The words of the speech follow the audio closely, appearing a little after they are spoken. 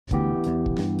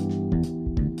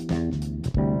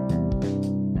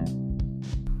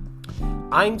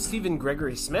I'm Stephen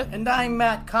Gregory Smith. And I'm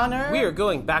Matt Connor. We are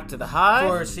going back to the Hive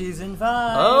for Season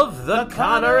 5 of The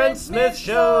Connor and Smith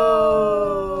Show.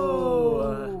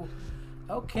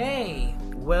 Okay.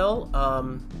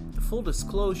 Well, full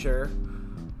disclosure,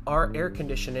 our air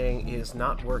conditioning is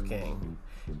not working.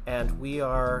 And we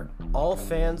are all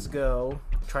fans go,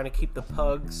 trying to keep the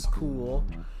pugs cool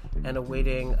and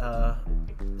awaiting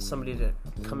somebody to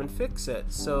come and fix it.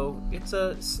 So it's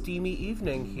a steamy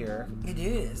evening here. It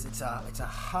is. It's a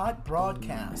hot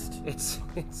broadcast. It's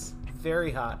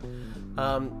very hot.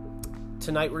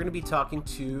 Tonight we're going to be talking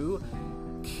to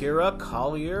Keara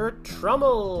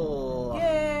Trummel.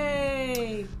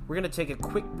 Yay! We're going to take a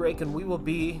quick break and we will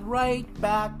be right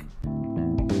back.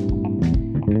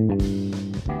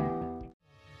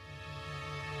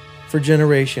 For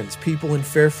generations, people in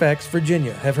Fairfax,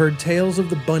 Virginia have heard tales of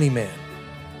the Bunny Man.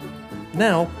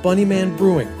 Now, Bunny Man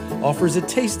Brewing offers a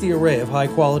tasty array of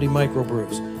high-quality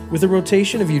microbrews with a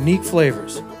rotation of unique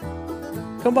flavors.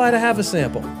 Come by to have a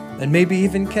sample, and maybe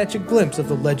even catch a glimpse of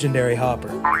the legendary hopper.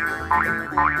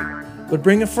 But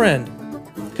bring a friend,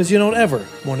 because you don't ever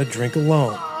want to drink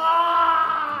alone.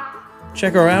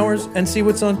 Check our hours and see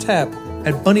what's on tap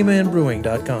at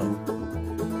bunnymanbrewing.com.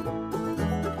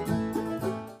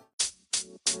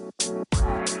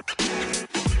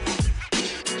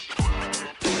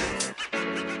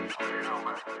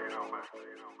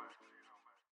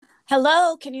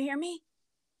 Hello, can you hear me?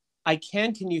 I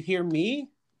can. Can you hear me?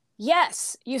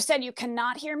 Yes. You said you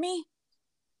cannot hear me?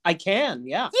 I can,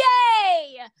 yeah.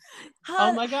 Yay!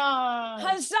 Oh my God.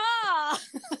 Huzzah!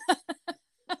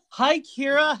 Hi,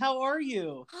 Keara. How are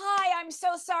you? Hi, I'm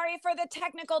so sorry for the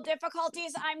technical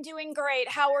difficulties. I'm doing great.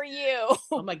 How are you?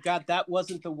 Oh my God, that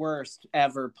wasn't the worst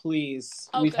ever, please.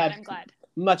 Oh, good. I'm glad.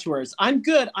 Much worse. I'm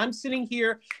good. I'm sitting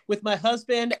here with my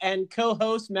husband and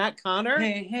co-host Matt Connor.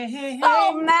 Hey.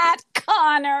 Oh, Matt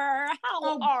Connor,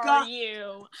 how are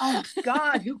you? Oh,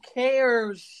 God, who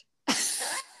cares?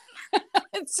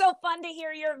 It's so fun to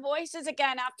hear your voices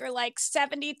again after like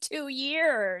 72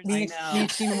 years. Me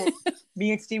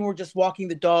and Steve were just walking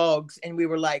the dogs, and we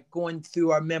were like going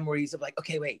through our memories of like,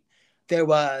 okay, wait. There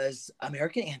was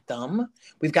American Anthem.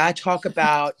 We've got to talk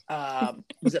about,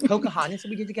 was it Pocahontas that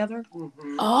we did together?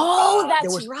 Mm-hmm. Oh,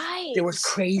 that's right. There was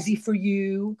Crazy for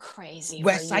You.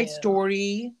 West Side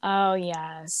Story. Oh,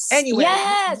 yes. Anyway.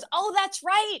 Yes. Oh, that's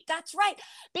right. That's right.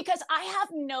 Because I have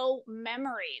no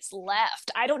memories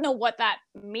left. I don't know what that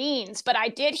means, but I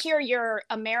did hear your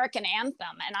American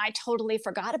Anthem, and I totally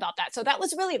forgot about that. So that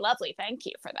was really lovely. Thank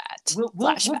you for that.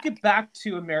 We'll get back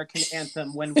to American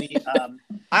Anthem when we...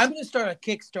 I'm going to start a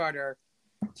Kickstarter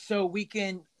so we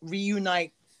can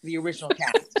reunite the original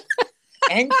cast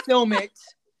and film it.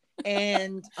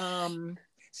 And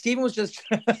Stephen was just...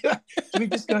 Can we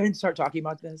just go ahead and start talking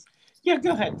about this? Yeah,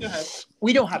 go ahead.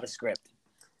 We don't have a script.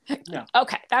 No.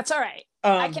 Okay, that's all right.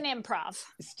 I can improv.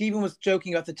 Stephen was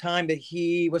joking at the time that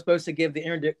he was supposed to give the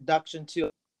introduction to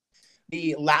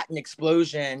the Latin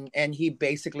explosion, and he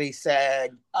basically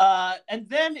said... and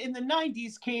then in the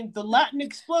 90s came the Latin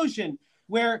explosion,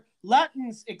 where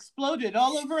Latins exploded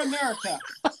all over America.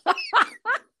 Oh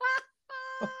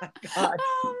my God.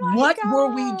 What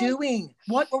were we doing?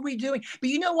 But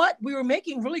you know what? We were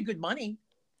making really good money.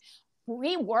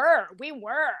 We were.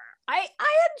 I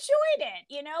enjoyed it.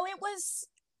 You know,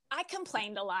 I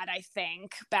complained a lot, I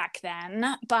think, back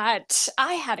then, but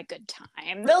I had a good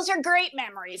time. Those are great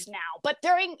memories now. But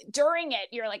during it,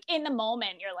 you're like, in the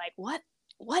moment, you're like, what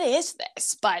is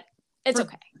this? But it's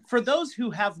okay. For those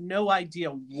who have no idea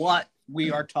what we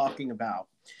are talking about,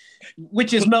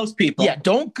 which is most people. Yeah,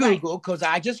 don't Google, because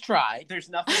I just tried. There's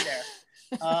nothing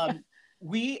there.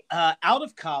 We, out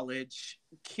of college,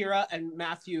 Keara and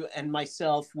Matthew and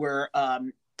myself were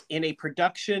in a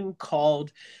production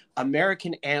called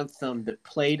American Anthem that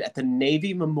played at the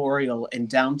Navy Memorial in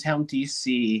downtown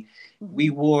DC. We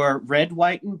wore red,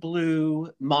 white, and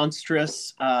blue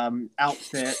monstrous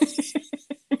outfits.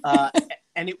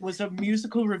 And it was a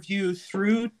musical review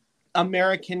through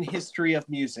American history of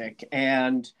music.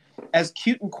 And as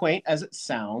cute and quaint as it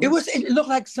sounds, it looked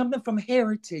like something from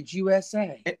Heritage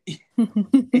USA.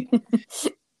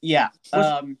 Yeah.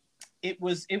 It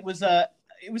was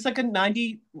like a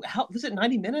 90, how was it,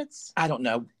 90 minutes? I don't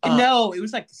know. No, it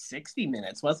was like 60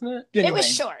 minutes, wasn't it? Anyway. It was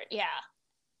short, yeah.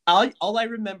 All I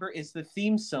remember is the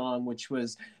theme song, which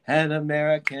was An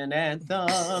American Anthem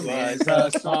is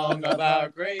a song of our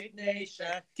great nation.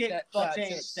 Kickball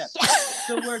change step.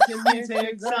 So working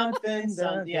music, something.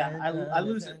 Yeah, I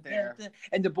lose it there.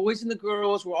 And the boys and the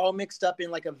girls were all mixed up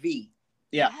in like a V.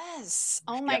 Yeah. Yes.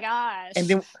 Oh my gosh. And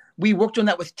then we worked on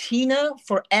that with Tina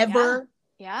forever.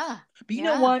 Yeah. But you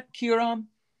know what, Keara?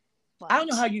 I don't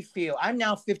know how you feel. I'm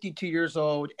now 52 years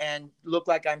old and look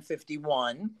like I'm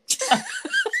 51.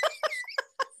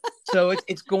 So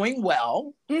it's going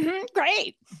well.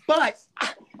 Great. But,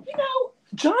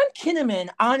 John Kinnaman,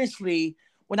 honestly,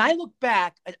 when I look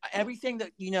back at everything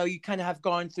that, you kind of have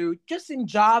gone through, just in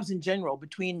jobs in general,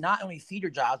 between not only theater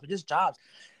jobs, but just jobs,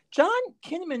 John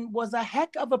Kinnaman was a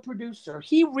heck of a producer.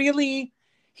 He really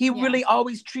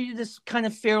always treated us kind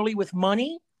of fairly with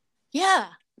money. Yeah.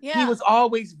 Yeah. He was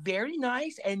always very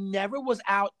nice and never was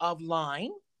out of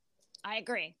line. I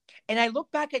agree. And I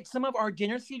look back at some of our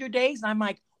dinner theater days and I'm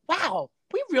like, wow,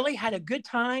 we really had a good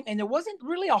time. And there wasn't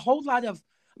really a whole lot of,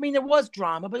 there was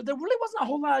drama, but there really wasn't a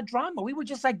whole lot of drama. We were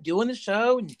just like doing the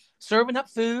show and serving up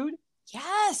food.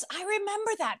 Yes, I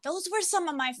remember that. Those were some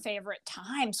of my favorite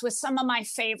times with some of my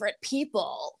favorite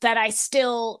people that I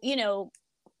still,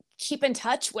 keep in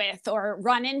touch with or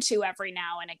run into every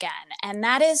now and again. And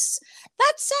that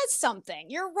says something.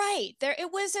 You're right.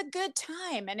 It was a good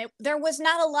time, and there was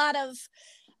not a lot of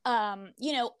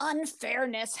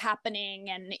unfairness happening,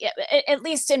 and at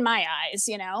least in my eyes,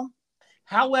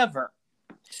 However,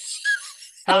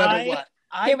 what?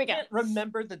 I can't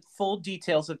remember the full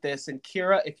details of this. And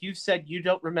Keara, if you've said you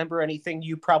don't remember anything,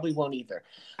 you probably won't either.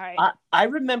 All right. I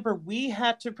remember we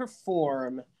had to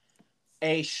perform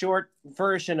a short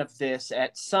version of this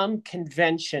at some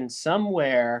convention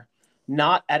somewhere,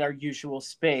 not at our usual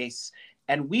space.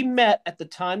 And we met at the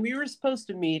time we were supposed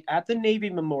to meet at the Navy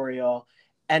Memorial,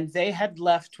 and they had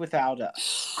left without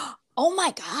us. Oh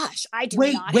my gosh, I do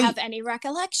not have any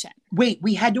recollection. Wait,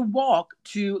 we had to walk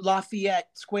to Lafayette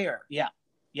Square. Yeah.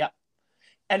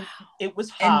 And it was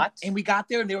hot. And we got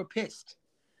there and they were pissed.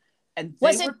 And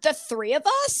was it the three of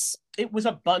us? It was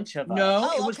a bunch of us.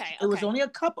 No, it was only a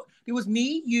couple. It was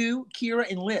me, you, Keara,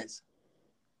 and Liz.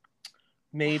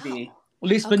 Maybe. Wow.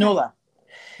 Liz Spinola.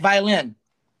 Violin.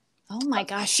 Oh my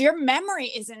gosh, your memory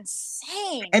is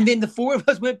insane. And then the four of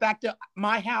us went back to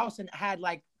my house and had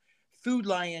like Food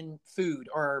Lion food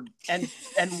and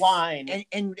wine.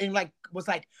 And like was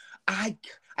like, I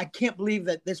can't believe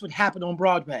that this would happen on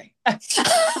Broadway.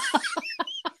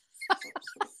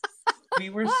 We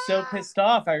were so pissed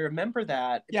off. I remember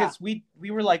that because we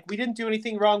were like, we didn't do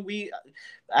anything wrong.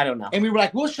 I don't know. And we were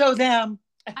like, we'll show them.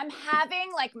 I'm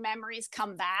having like memories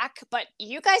come back, but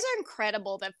you guys are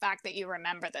incredible. The fact that you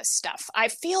remember this stuff. I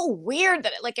feel weird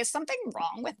that is something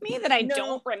wrong with me that I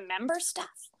don't remember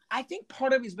stuff? I think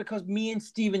part of it is because me and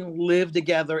Steven live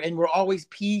together and we're always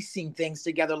piecing things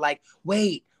together. Like,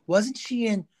 wait, wasn't she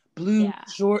in Blue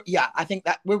Short? Yeah, I think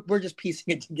that we're just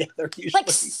piecing it together usually. Like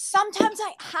sometimes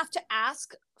I have to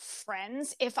ask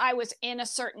friends if I was in a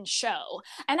certain show,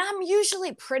 and I'm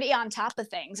usually pretty on top of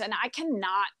things, and I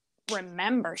cannot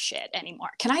remember shit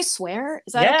anymore. Can I swear?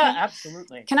 Is that okay?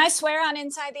 Absolutely. Can I swear on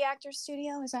Inside the Actors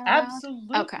Studio? Is that allowed?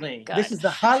 Absolutely. Okay, good. This is the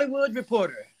Hollywood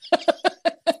Reporter.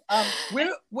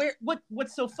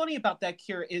 What's so funny about that,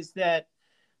 Keara, is that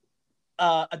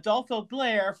Adolfo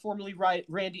Blair, formerly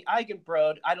Randy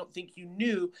Eigenbrod, I don't think you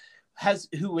knew,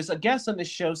 who was a guest on the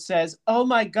show, says, "Oh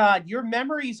my God, your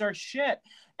memories are shit.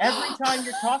 Every time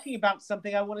you're talking about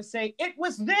something, I want to say, it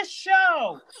was this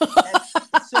show."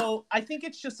 And so I think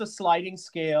it's just a sliding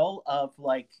scale of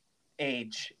like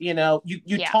age.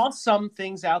 You toss some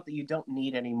things out that you don't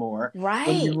need anymore. Right.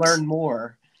 When you learn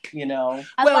more,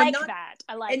 I like that.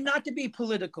 And not to be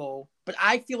political, but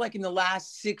I feel like in the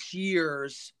last 6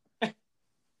 years,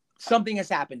 something has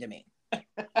happened to me.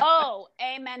 Oh,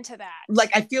 amen to that.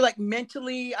 Like, I feel like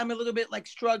mentally I'm a little bit like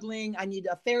struggling. I need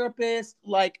a therapist.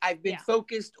 Like, I've been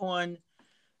focused on.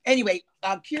 Anyway,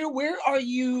 Keara, where are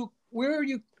you?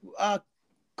 You're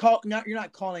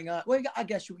not calling up. Well, I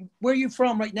guess where are you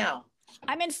from right now?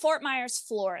 I'm in Fort Myers,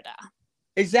 Florida.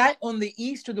 Is that on the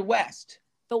east or the west?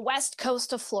 The west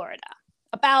coast of Florida,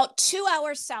 about 2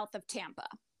 hours south of Tampa.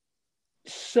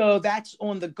 So that's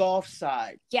on the Gulf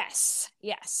side. Yes.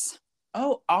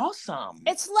 Oh, awesome.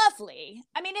 It's lovely.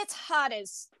 I mean, it's hot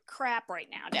as crap right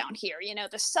now down here.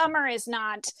 The summer is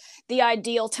not the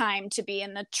ideal time to be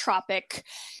in the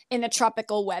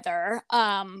tropical weather.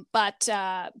 But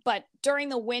during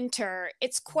the winter,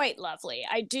 it's quite lovely.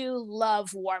 I do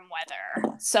love warm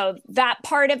weather. So that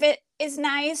part of it is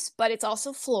nice, but it's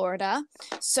also Florida.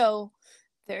 So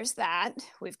there's that.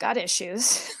 We've got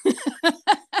issues,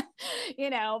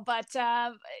 but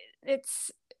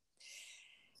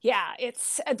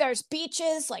there's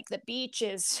beaches. Like the beach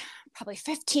is probably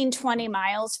 15-20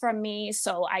 miles from me,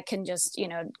 so I can just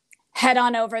head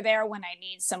on over there when I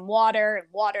need some water and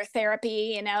water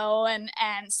therapy,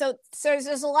 and so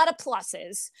there's a lot of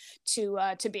pluses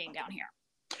to being down here.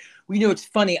 Well, it's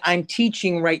funny, I'm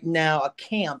teaching right now a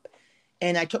camp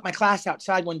And I took my class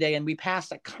outside one day, and we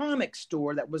passed a comic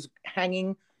store that was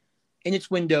hanging in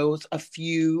its windows a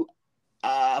few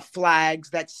flags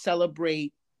that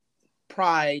celebrate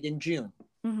Pride in June.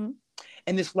 Mm-hmm.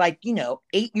 And this, like,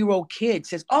 8-year-old kid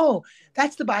says, "Oh,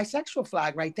 that's the bisexual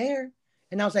flag right there."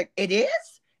 And I was like, "It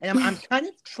is?" And I'm kind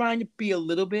of trying to be a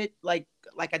little bit like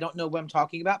I don't know what I'm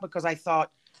talking about, because I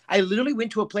thought, I literally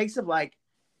went to a place of like,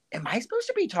 am I supposed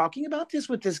to be talking about this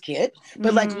with this kid?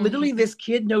 But like, literally, this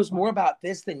kid knows more about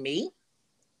this than me.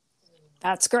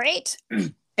 That's great.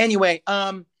 Anyway,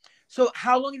 so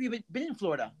how long have you been in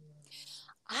Florida?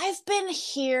 I've been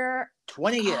here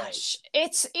 20 years.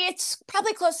 It's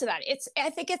probably close to that. I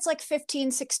think it's like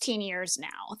 15, 16 years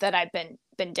now that I've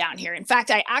been down here. In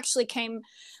fact, I actually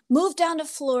moved down to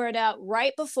Florida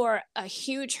right before a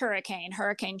huge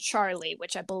Hurricane Charlie,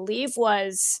 which I believe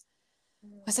was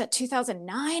that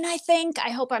 2009, I think. I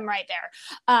hope I'm right there.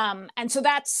 And so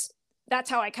that's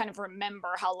how I kind of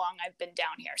remember how long I've been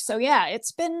down here. So yeah,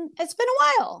 it's been a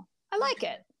while. I like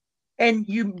it. And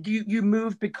you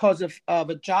moved because of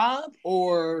a job,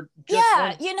 or just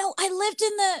I lived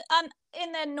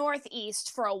in the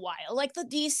Northeast for a while, like the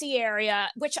DC area,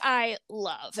 which I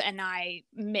love and I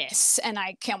miss, and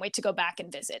I can't wait to go back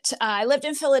and visit. I lived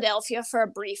in Philadelphia for a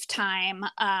brief time,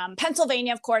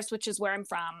 Pennsylvania, of course, which is where I'm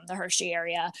from, the Hershey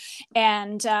area,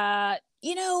 and I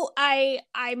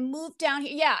moved down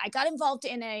here. Yeah, I got involved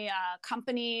in a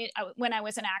company when I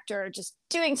was an actor, just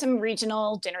doing some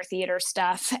regional dinner theater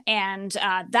stuff. And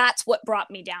that's what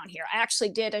brought me down here. I actually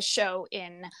did a show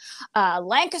in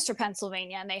Lancaster,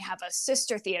 Pennsylvania, and they have a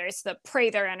sister theater. It's the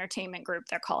Prather Entertainment Group,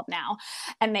 they're called now.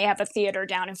 And they have a theater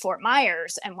down in Fort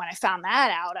Myers. And when I found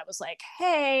that out, I was like,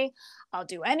 hey, I'll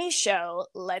do any show.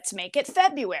 Let's make it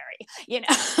February,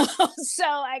 So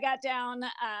I got down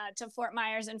to Fort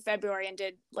Myers in February and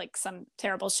did like some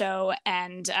terrible show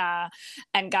and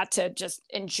got to just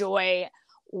enjoy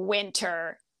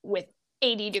winter with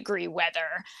 80-degree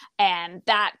weather, and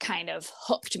that kind of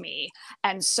hooked me.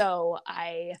 And so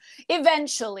I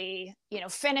eventually,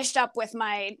 finished up with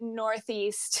my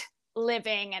Northeast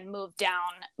living and moved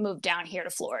down here to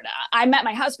Florida. I met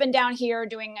my husband down here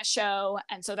doing a show,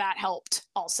 and so that helped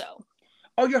also.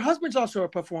 Oh, your husband's also a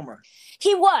performer.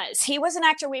 He was an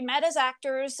actor. We met as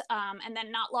actors. And then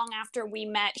not long after we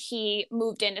met, he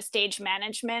moved into stage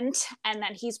management. And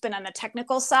then he's been on the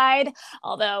technical side,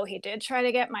 although he did try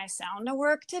to get my sound to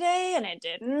work today and it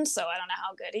didn't. So I don't know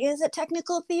how good he is at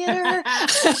technical theater.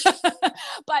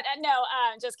 But no,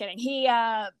 just kidding.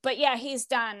 But yeah, he's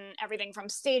done everything from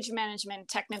stage management,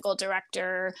 technical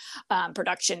director,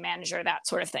 production manager, that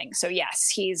sort of thing. So yes,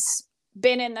 he's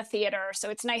been in the theater, so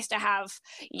it's nice to have,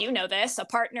 a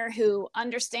partner who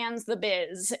understands the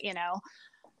biz.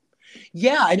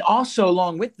 Yeah, and also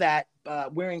along with that,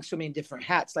 wearing so many different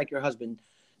hats like your husband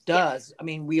does. Yeah. I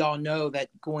mean, we all know that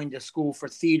going to school for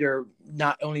theater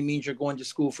not only means you're going to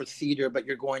school for theater, but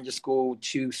you're going to school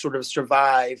to sort of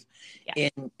survive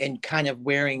in kind of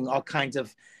wearing all kinds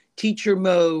of teacher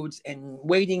modes and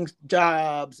waiting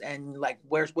jobs and like,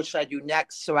 what should I do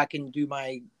next so I can do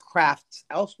my crafts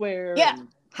elsewhere? Yeah.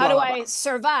 How do I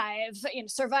survive in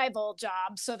survival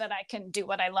jobs so that I can do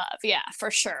what I love? Yeah, for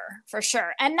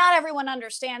sure. And not everyone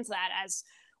understands that, as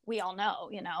we all know,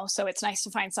 so it's nice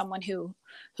to find someone who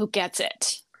gets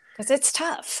it, because it's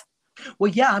tough.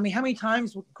 Well, yeah. I mean, how many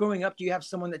times growing up do you have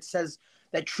someone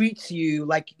that treats you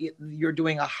like you're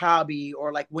doing a hobby,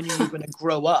 or like, when are you going to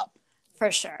grow up?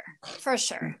 For sure.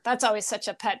 That's always such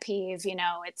a pet peeve.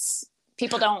 It's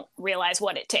people don't realize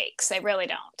what it takes. They really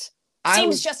don't. It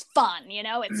seems just fun,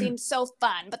 it seems so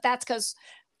fun, but that's because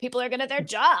people are good at their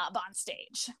job on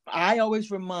stage. I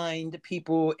always remind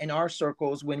people in our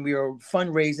circles when we are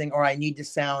fundraising, or I need to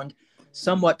sound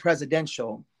somewhat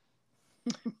presidential,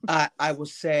 I will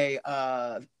say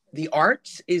the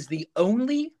arts is the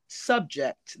only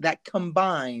subject that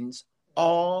combines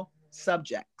all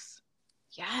subjects.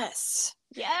 Yes.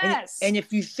 And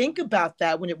if you think about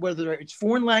that, whether it's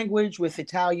foreign language with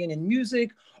Italian and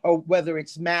music, or whether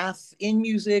it's math in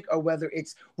music, or whether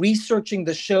it's researching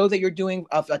the show that you're doing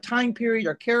of a time period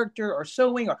or character or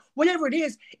sewing or whatever it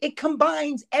is, it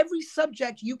combines every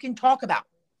subject you can talk about.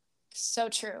 So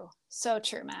true,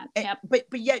 Matt. Yep.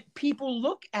 But yet people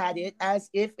look at it as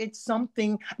if it's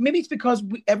something. Maybe it's because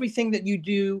everything that you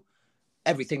do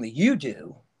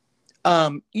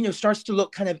starts to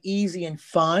look kind of easy and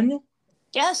fun.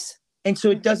 Yes. And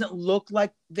so it doesn't look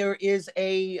like there is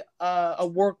a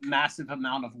massive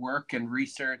amount of work and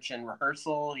research and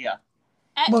rehearsal. Yeah.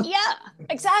 Yeah,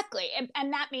 exactly.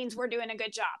 And that means we're doing a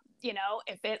good job.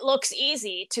 If it looks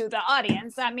easy to the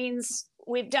audience, that means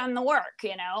we've done the work,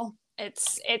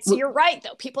 You're right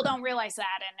though. People don't realize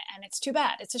that, and it's too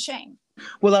bad. It's a shame.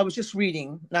 Well, I was just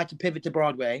reading, not to pivot to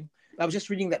Broadway, I was just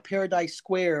reading that Paradise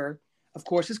Square, of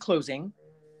course, is closing.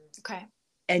 Okay.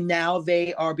 And now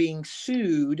they are being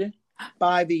sued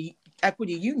by the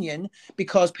Equity Union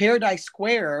because Paradise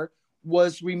Square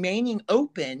was remaining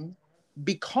open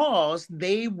because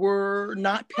they were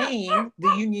not paying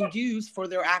the union dues for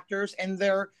their actors and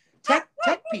their tech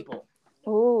people.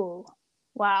 Ooh,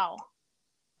 wow.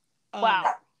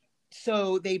 Wow.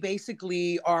 So they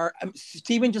basically are,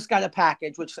 Stephen just got a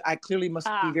package, which I clearly must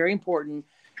be very important.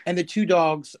 And the 2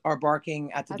 dogs are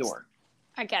barking at the door.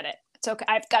 I get it. It's okay.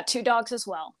 I've got 2 dogs as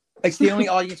well. It's the only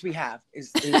audience we have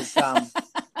is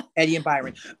Eddie and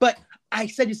Byron. But I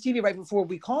said to Stevie right before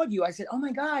we called you, I said, oh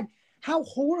my God, how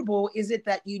horrible is it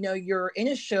that, you're in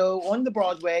a show on the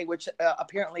Broadway, which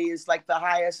apparently is like the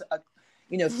highest,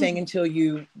 thing until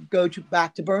you go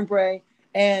back to Burnbrae.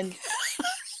 And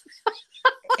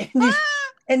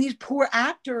these poor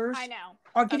actors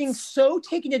are getting so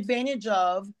taken advantage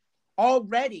of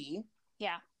already.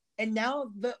 Yeah. And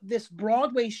now this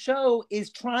Broadway show is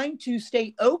trying to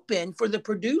stay open for the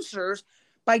producers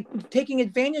by taking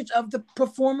advantage of the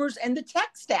performers and the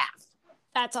tech staff.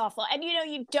 That's awful. And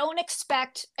you don't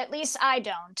expect, at least I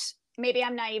don't, maybe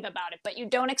I'm naive about it, but you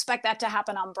don't expect that to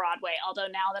happen on Broadway. Although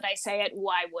now that I say it,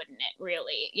 why wouldn't it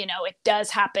really? It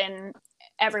does happen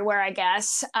everywhere, I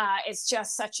guess. It's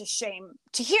just such a shame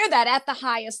to hear that at the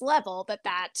highest level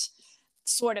that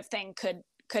sort of thing could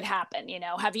happen.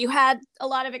 Have you had a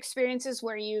lot of experiences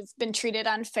where you've been treated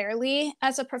unfairly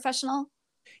as a professional?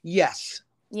 Yes.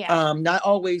 Yeah. Not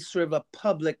always sort of a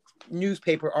public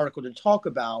newspaper article to talk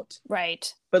about.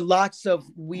 Right. But lots of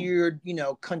weird,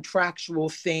 contractual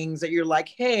things that you're like,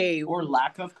 hey. Or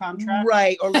lack of contract.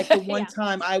 Right. Or like the one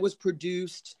time I was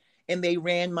produced and they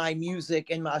ran my music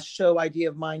and my show idea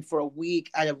of mine for a week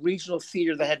at a regional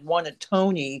theater that had won a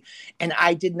Tony. And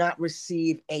I did not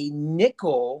receive a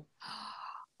nickel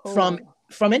from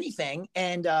anything.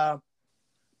 And I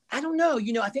don't know,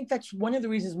 I think that's one of the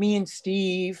reasons me and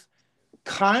Steve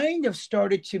kind of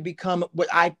started to become what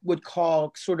I would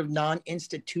call sort of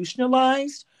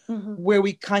non-institutionalized, where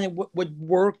we kind of would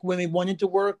work when we wanted to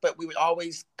work, but we would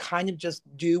always kind of just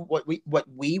do what we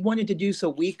wanted to do. So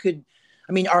we could,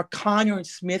 our Connor and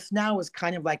Smith now is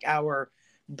kind of like our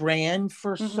brand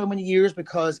for so many years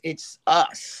because it's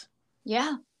us.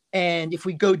 Yeah. And if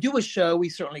we go do a show, we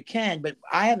certainly can, but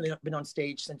I haven't been on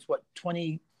stage since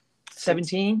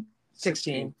 2017,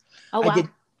 16. Oh, wow.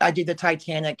 I did the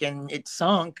Titanic and it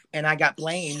sunk and I got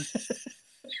blamed.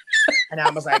 And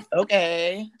I was like,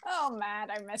 okay. Oh,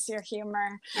 Matt, I miss your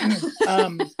humor.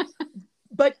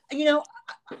 But,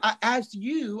 as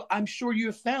I'm sure you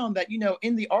have found that,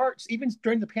 in the arts, even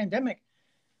during the pandemic,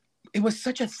 it was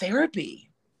such a therapy.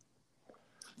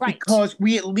 Right. Because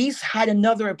we at least had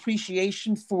another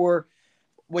appreciation for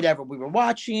whatever we were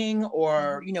watching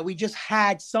or, we just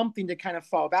had something to kind of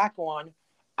fall back on.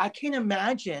 I can't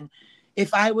imagine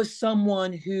if I was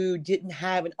someone who didn't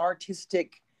have an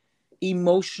artistic,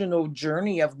 emotional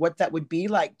journey of what that would be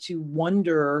like to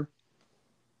wonder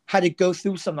how to go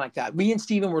through something like that. Me and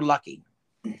Stephen were lucky.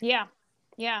 Yeah.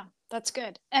 Yeah. That's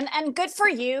good. And good for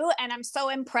you. And I'm so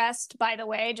impressed, by the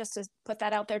way, just to put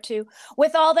that out there too,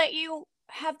 with all that you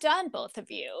have done, both of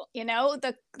you,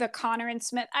 the Connor and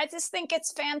Smith. I just think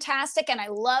it's fantastic. And I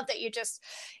love that you just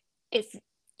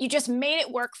made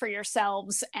it work for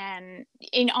yourselves and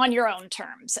on your own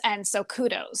terms. And so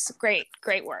kudos. Great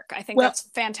work. I think that's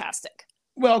fantastic.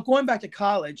 Well, going back to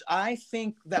college, I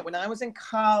think that when I was in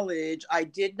college, I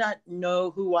did not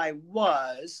know who I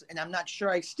was. And I'm not sure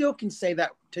I still can say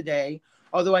that today,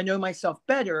 although I know myself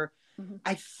better.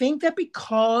 I think that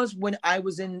because when I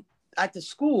was at the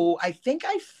school, I think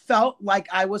I felt like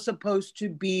I was supposed to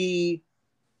be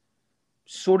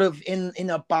sort of in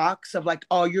a box of like,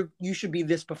 oh, you should be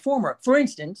this performer. For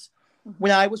instance,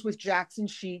 when I was with Jackson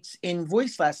Sheets in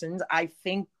voice lessons, I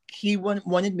think he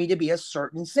wanted me to be a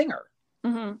certain singer.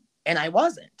 And I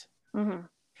wasn't. And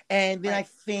then I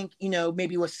think,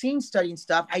 maybe with scene study and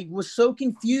stuff, I was so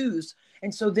confused.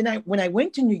 And so then when I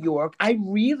went to New York, I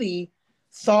really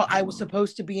thought I was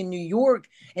supposed to be in New York.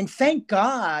 And thank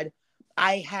God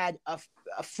I had a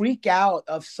freak out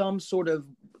of some sort of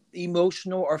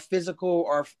emotional or physical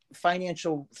or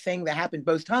financial thing that happened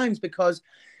both times, because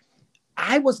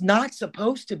I was not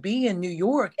supposed to be in New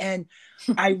York. And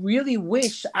I really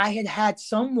wish I had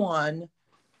someone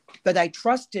that I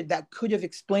trusted that could have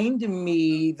explained to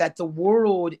me that the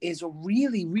world is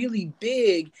really, really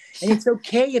big. And it's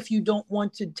okay if you don't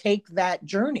want to take that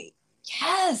journey.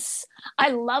 Yes.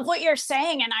 I love what you're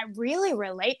saying. And I really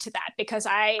relate to that because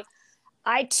I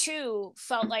I too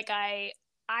felt like I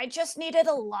just needed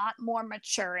a lot more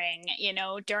maturing, you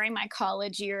know, during my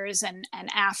college years and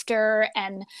after.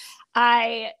 And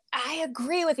I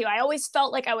agree with you. I always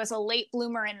felt like I was a late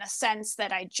bloomer in the sense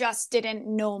that I just didn't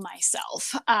know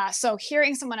myself. So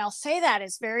hearing someone else say that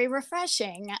is very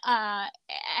refreshing.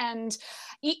 And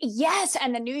yes,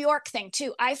 and the New York thing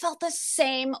too. I felt the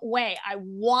same way. I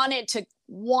wanted to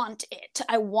want it.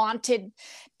 I wanted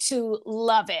to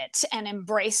love it and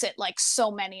embrace it like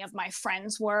so many of my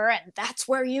friends were. And that's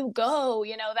where you go,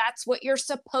 you know, that's what you're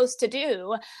supposed to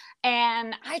do.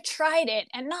 And I tried it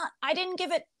and I didn't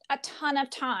give it a ton of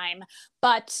time,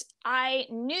 but I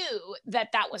knew that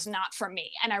that was not for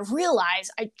me. And I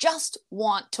realized I just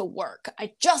want to work.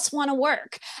 I just want to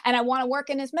work, and I want to work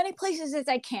in as many places as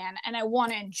I can. And I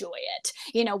want to enjoy it,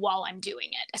 you know, while I'm doing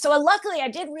it. So luckily I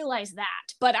did realize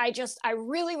that, but I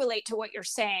really relate to what you're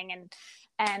saying.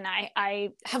 And I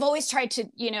have always tried to,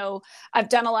 you know, I've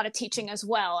done a lot of teaching as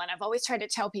well. And I've always tried to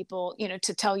tell people, you know,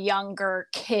 to tell younger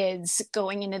kids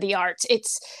going into the arts,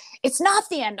 it's not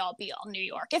the end all be all New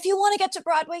York. If you want to get to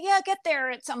Broadway, yeah, get there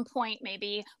at some point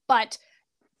maybe. But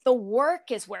the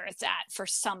work is where it's at for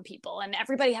some people, and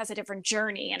everybody has a different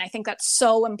journey. And I think that's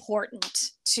so important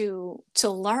to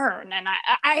learn. And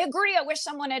I agree. I wish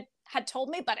someone had told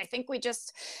me, but I think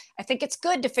it's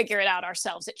good to figure it out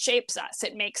ourselves. It shapes us.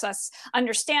 It makes us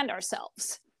understand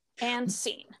ourselves and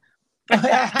seen.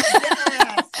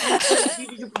 Yes.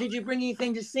 Did you bring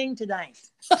anything to sing tonight?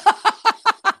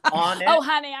 On it. Oh,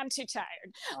 honey, I'm too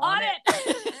tired. On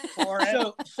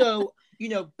it. So, you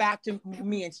know, back to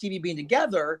me and Stevie being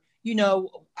together, you know,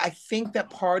 I think that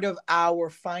part of our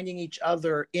finding each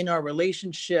other in our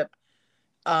relationship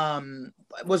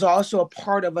was also a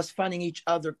part of us finding each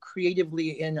other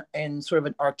creatively in sort of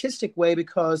an artistic way,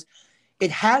 because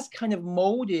it has kind of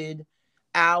molded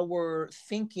our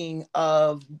thinking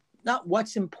of not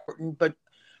what's important, but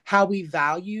how we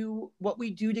value what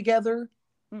we do together.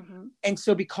 Mm-hmm. And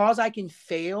so because I can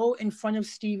fail in front of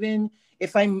Steven,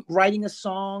 if I'm writing a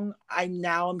song,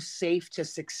 I'm safe to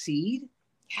succeed.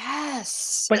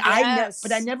 Yes. But I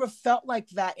never felt like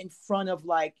that in front of,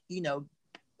 like, you know,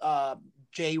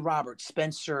 J. Robert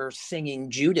Spencer singing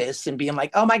Judas and being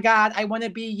like, oh my God, I want to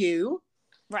be you.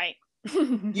 Right.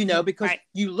 You know, because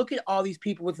you look at all these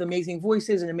people with amazing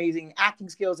voices and amazing acting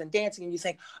skills and dancing, and you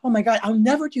think, oh my God, I'll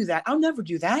never do that. I'll never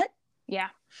do that. Yeah.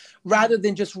 Rather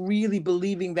than just really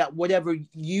believing that whatever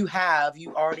you have,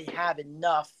 you already have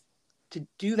enough to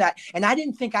do that. And I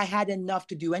didn't think I had enough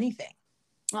to do anything.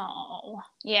 Oh,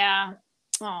 yeah.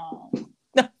 Oh,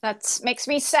 that makes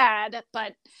me sad,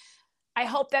 but I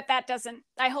hope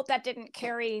that didn't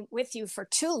carry with you for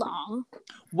too long.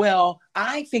 Well,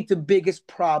 I think the biggest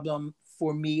problem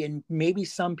for me, and maybe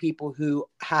some people who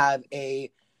have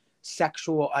a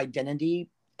sexual identity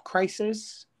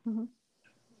crisis, mm-hmm.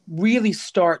 really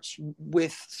starts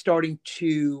with starting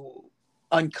to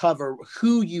uncover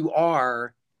who you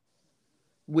are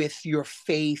with your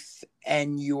faith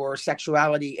and your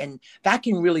sexuality. And that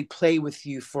can really play with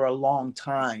you for a long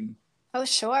time. Oh,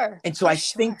 sure. And so I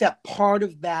think that part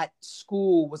of that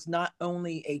school was not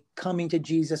only a coming to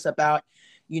Jesus about,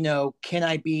 you know, can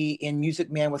I be in Music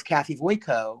Man with Kathy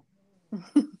Voico?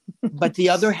 But the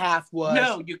other half was...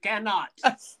 No, you cannot.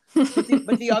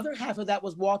 But the other half of that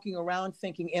was walking around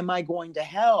thinking, am I going to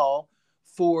hell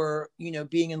for, you know,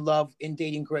 being in love and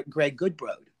dating Greg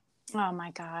Goodbrode? Oh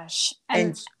my gosh.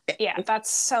 And yeah, that's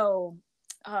so,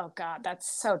 oh God, that's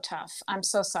so tough. I'm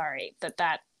so sorry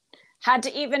that had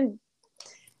to even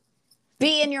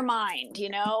be in your mind, you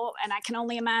know, and I can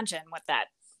only imagine what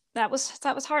that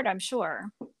was hard, I'm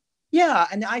sure. Yeah.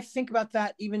 And I think about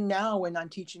that even now when I'm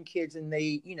teaching kids and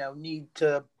they, you know, need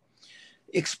to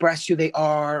express who they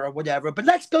are or whatever. But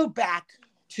let's go back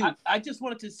to... I just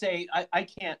wanted to say, I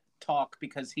can't talk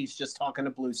because he's just talking a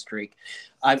blue streak.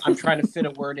 I'm trying to fit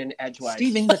a word in edgewise.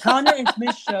 Steven, the Connor and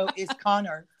Smith show is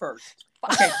Connor first.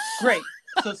 Okay, great.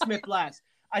 So Smith last.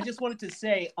 I just wanted to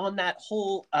say on that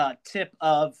whole tip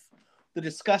of the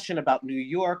discussion about New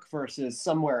York versus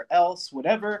somewhere else,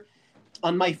 whatever,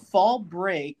 on my fall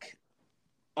break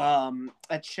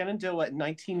at Shenandoah in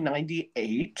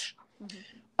 1998, mm-hmm.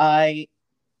 I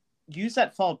used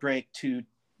that fall break to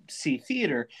see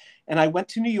theater. And I went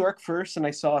to New York first, and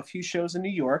I saw a few shows in New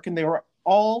York, and they were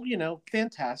all, you know,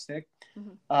 fantastic.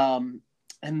 Mm-hmm.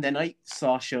 And then I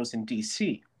saw shows in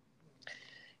DC.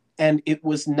 And it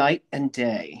was night and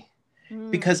day.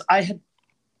 Mm. Because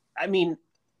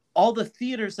all the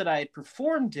theaters that I had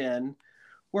performed in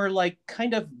were like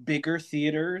kind of bigger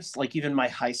theaters. Like even my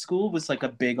high school was like a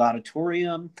big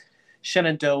auditorium.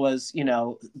 Shenandoah's, you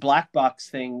know, black box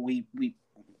thing, we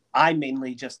I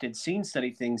mainly just did scene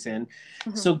study things in.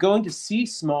 Mhm. So going to see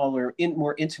smaller,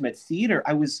 more intimate theater,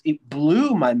 it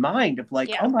blew my mind of like,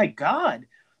 Yeah. oh my God,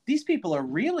 these people are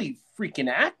really freaking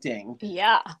acting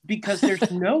Yeah. because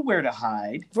there's nowhere to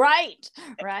hide. Right.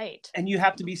 And you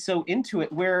have to be so into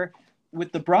it. Where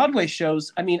with the Broadway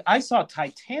shows, I mean, I saw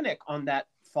Titanic on that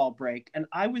fall break, and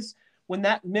when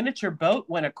that miniature boat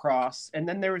went across and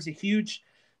then there was a huge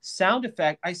sound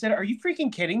effect, I said, are you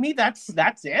freaking kidding me? That's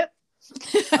it.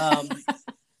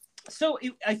 So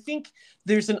I think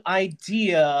there's an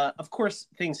idea, of course,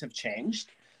 things have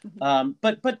changed.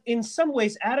 But in some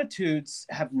ways, attitudes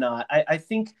have not. I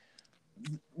think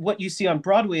what you see on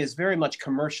Broadway is very much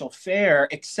commercial fare,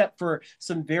 except for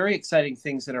some very exciting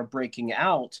things that are breaking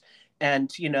out.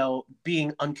 And,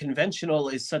 being unconventional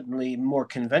is suddenly more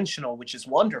conventional, which is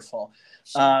wonderful.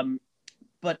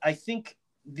 But I think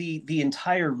the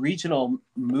entire regional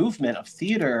movement of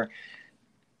theater,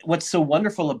 what's so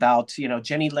wonderful about,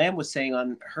 Jenny Lamb was saying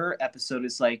on her episode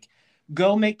is like,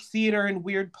 go make theater in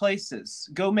weird places.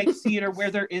 Go make theater where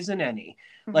there isn't any.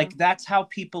 Like, that's how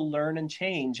people learn and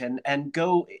change. And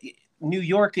New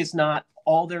York is not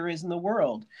all there is in the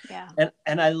world. Yeah.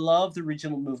 And I love the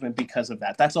regional movement because of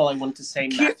that. That's all I wanted to say,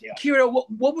 Matthew. Keara,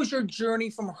 what was your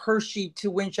journey from Hershey to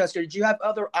Winchester? Did you have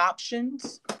other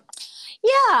options?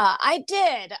 Yeah, I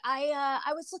did.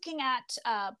 I was looking at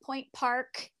Point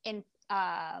Park in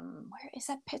where is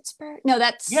that, Pittsburgh? No,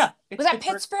 that's was that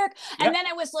Pittsburgh? Yep. And then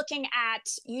I was looking at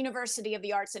University of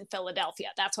the Arts in Philadelphia.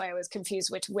 That's why I was confused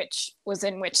which was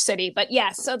in which city. But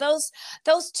yeah, so those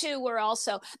two were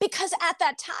also, because at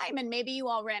that time, and maybe you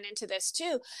all ran into this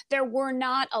too, there were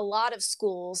not a lot of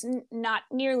schools, not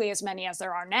nearly as many as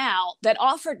there are now, that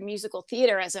offered musical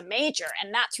theater as a major,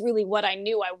 and that's really what I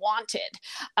knew I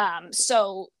wanted.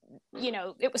 So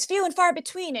it was few and far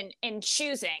between in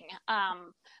choosing.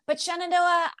 But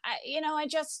Shenandoah,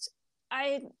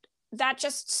 that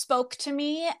just spoke to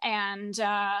me, and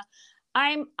I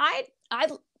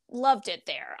loved it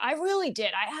there. I really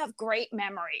did. I have great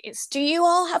memories. Do you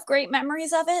all have great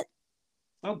memories of it?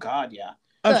 Oh God, yeah.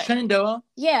 Of Shenandoah?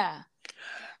 Yeah.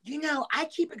 I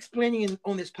keep explaining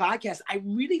on this podcast, I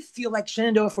really feel like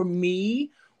Shenandoah for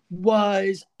me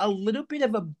was a little bit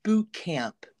of a boot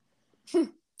camp.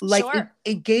 Like, sure.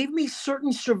 it gave me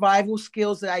certain survival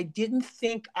skills that I didn't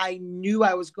think I knew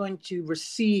I was going to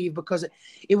receive, because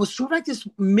it was sort of like this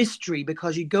mystery,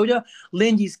 because you go to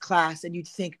Lindy's class and you'd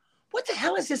think, what the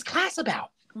hell is this class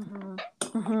about?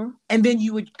 And then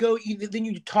you would then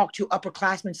you'd talk to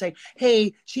upperclassmen and say,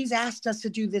 hey, she's asked us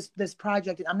to do this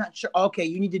project, and I'm not sure. Okay,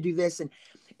 you need to do this. And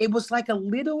it was like a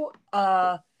little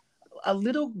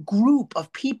group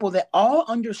of people that all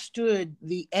understood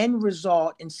the end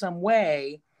result in some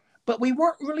way, but we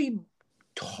weren't really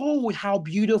told how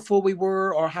beautiful we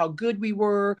were or how good we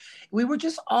were. We were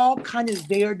just all kind of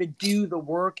there to do the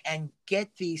work and get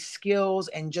these skills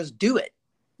and just do it.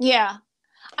 Yeah,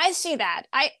 I see that.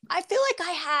 I feel like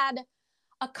I had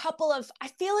I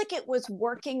feel like it was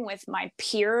working with my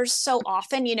peers so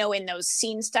often, in those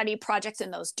scene study projects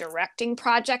and those directing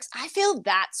projects. I feel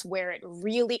that's where it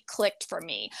really clicked for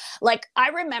me. Like, I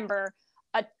remember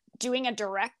doing a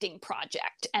directing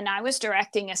project, and I was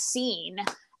directing a scene,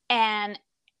 and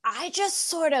I just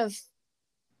sort of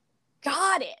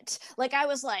got it. Like, I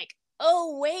was like,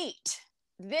 oh, wait,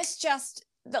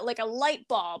 like a light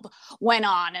bulb went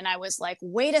on, and I was like,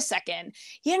 wait a second,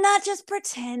 you're not just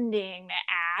pretending to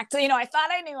act. I thought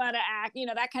I knew how to act,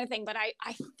 that kind of thing. But I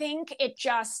think it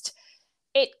just,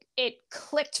 it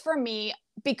clicked for me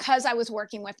because I was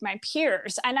working with my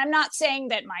peers. And I'm not saying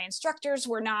that my instructors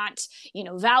were not,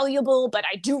 valuable, but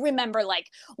I do remember, like,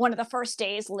 one of the first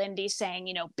days, Lindy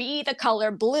saying, be the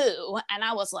color blue. And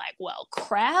I was like, well,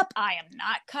 crap, I am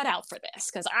not cut out for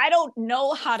this, because I don't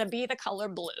know how to be the color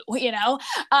blue,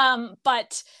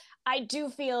 but I do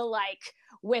feel like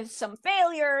with some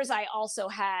failures, I also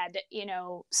had,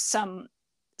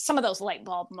 some of those light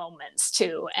bulb moments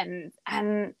too. And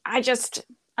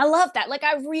I love that. Like,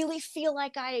 I really feel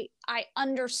like I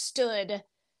understood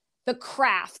the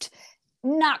craft,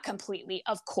 not completely,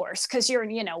 of course, because you're,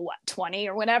 20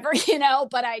 or whatever,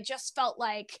 but I just felt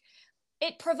like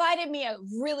it provided me a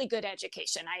really good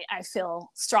education. I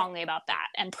feel strongly about that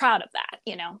and proud of that,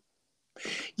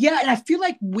 Yeah, and I feel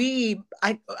like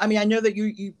I know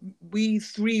that we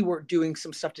three were doing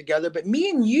some stuff together, but me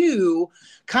and you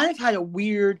kind of had a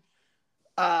weird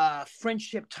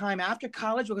friendship time after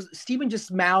college, because Stephen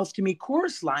just mouthed to me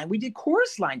chorus line. We did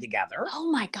chorus line together.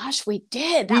 Oh my gosh, we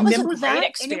did. That was a great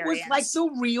experience. And it was like the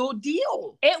real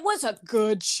deal. It was a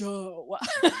good show.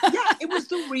 Yeah, it was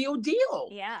the real deal.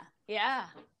 Yeah.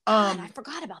 God, I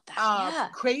forgot about that. Yeah.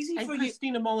 Crazy And for You.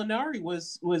 Christina Molinari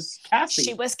was Cassie.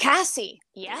 She was Cassie.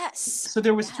 Yes. So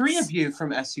there was 3 of you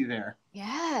from SU there.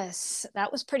 Yes.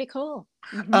 That was pretty cool.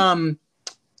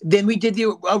 Then we did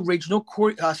the original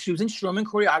Susan Stroman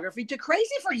choreography to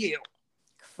Crazy for You.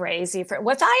 Crazy for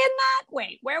Was I in that?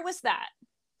 Wait, where was that?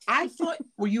 I thought,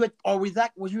 were you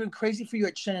in Crazy for You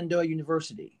at Shenandoah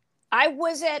University? I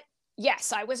was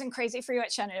in Crazy for You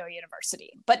at Shenandoah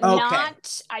University, but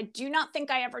I do not think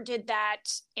I ever did that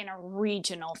in a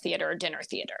regional theater or dinner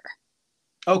theater.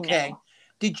 Okay. No.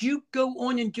 Did you go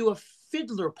on and do a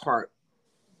fiddler part?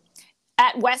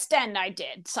 At West End, I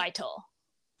did, Seitel.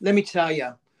 Let me tell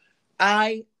you,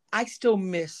 I still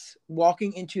miss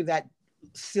walking into that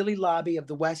silly lobby of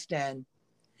the West End.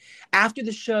 After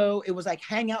the show, it was like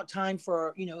hangout time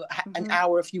for, an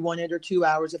hour if you wanted, or 2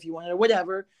 hours if you wanted, or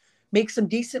whatever. Make some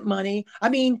decent money. I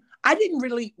mean, I didn't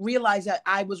really realize that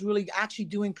I was really actually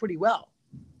doing pretty well.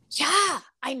 Yeah,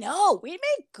 I know. We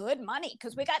made good money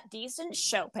because we got decent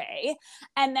show pay,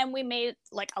 and then we made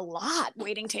like a lot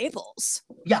waiting tables.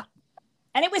 Yeah.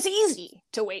 And it was easy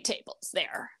to wait tables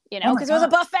there, because it was a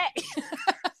buffet.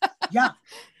 Yeah.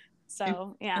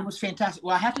 So, It was fantastic.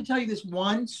 Well, I have to tell you this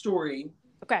one story.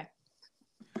 Okay.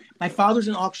 My father's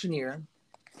an auctioneer.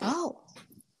 Oh.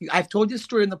 I've told this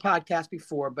story in the podcast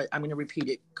before, but I'm going to repeat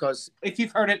it because if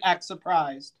you've heard it, act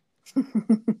surprised.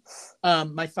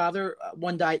 My father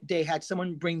one day had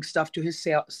someone bring stuff to his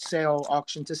sale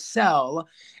auction to sell,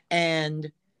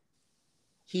 and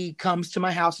he comes to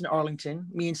my house in Arlington.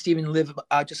 Me and Stephen live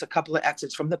just a couple of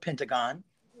exits from the Pentagon.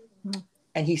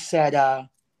 And he said,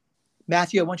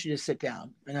 Matthew, I want you to sit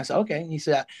down. And I said, okay. And he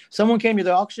said, someone came to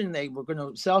the auction. They were going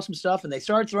to sell some stuff, and they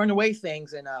started throwing away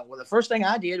things. And the first thing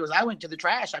I did was I went to the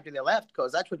trash after they left,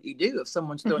 because that's what you do if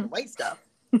someone's throwing away stuff.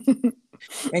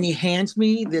 And he hands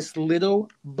me this little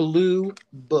blue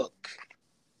book.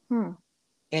 And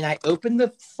I open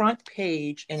the front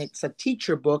page, and it's a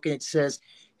teacher book, and it says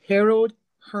Harold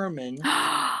Herman,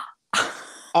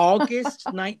 August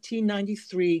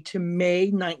 1993 to May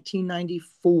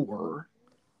 1994.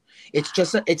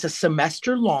 It's a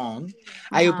semester long.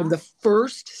 I opened the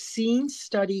first scene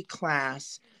study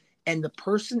class, and the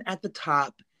person at the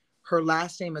top, her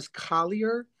last name is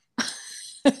Collier,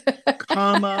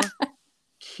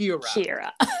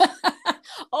 Keara.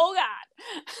 Oh God.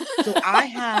 So I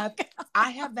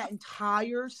have that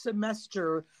entire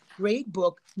semester grade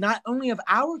book, not only of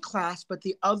our class, but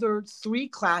the other 3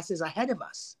 classes ahead of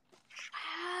us.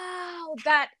 Wow,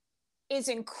 that is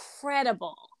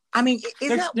incredible. I mean,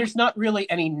 there's not really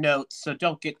any notes, so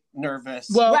don't get nervous.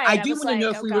 Well, right, I do want to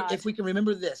know if we can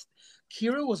remember this.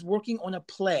 Keara was working on a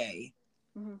play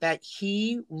that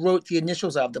he wrote the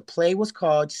initials of. The play was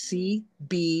called CBYH.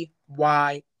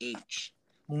 I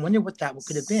wonder what that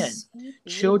could have been.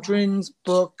 Children's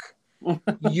book.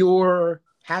 You're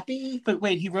happy? But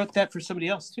wait, he wrote that for somebody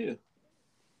else too.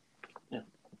 Yeah.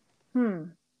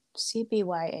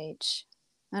 CBYH.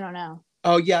 I don't know.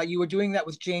 Oh yeah, you were doing that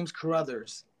with James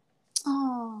Carruthers.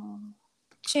 Oh,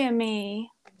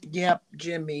 Jimmy. Yep,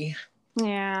 Jimmy.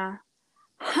 Yeah.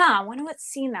 I wonder what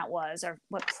scene that was, or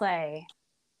what play.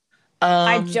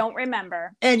 I don't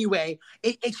remember. Anyway,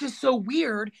 it's just so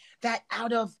weird that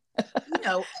out of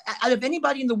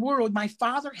anybody in the world, my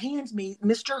father hands me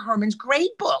Mr. Herman's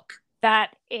grade book.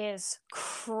 That is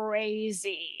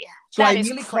crazy. So I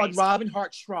immediately called Robin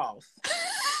Hart-Strauss.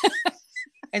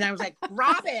 And I was like,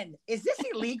 Robin, is this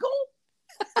illegal?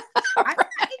 I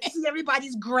can see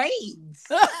everybody's grades.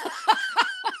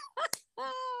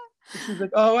 She's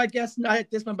like, oh, I guess not at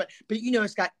this one. But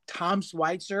it's got Tom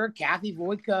Schweitzer, Kathy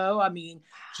Voico,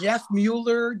 Jeff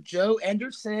Mueller, Joe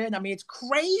Anderson. It's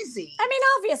crazy.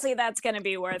 Obviously that's going to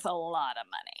be worth a lot of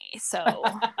money. So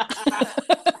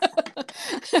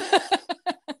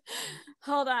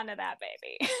hold on to that,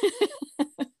 baby.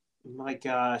 My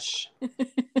gosh.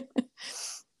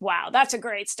 Wow, that's a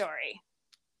great story.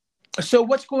 So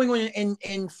what's going on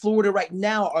in Florida right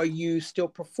now? Are you still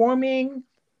performing?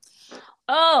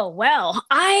 Oh, well,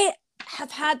 I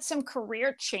have had some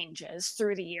career changes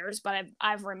through the years, but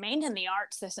I've remained in the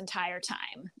arts this entire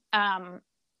time.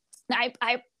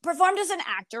 I performed as an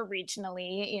actor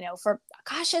regionally, for,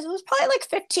 it was probably like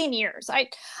 15 years. I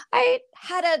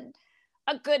had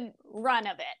a good run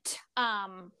of it.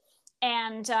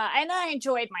 And I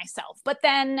enjoyed myself, but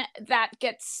then that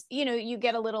gets, you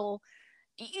get a little,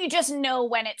 you just know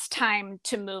when it's time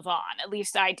to move on. At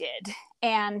least I did.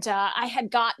 And I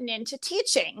had gotten into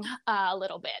teaching a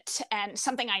little bit, and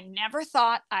something I never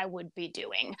thought I would be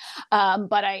doing.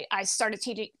 But I started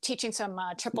teaching some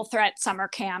triple threat summer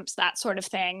camps, that sort of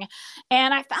thing.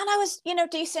 And I found I was,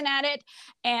 decent at it,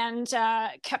 and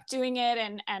kept doing it.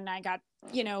 And I got,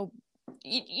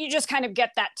 you just kind of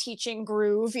get that teaching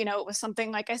groove. It was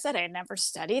something, like I said, I had never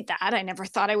studied that. I never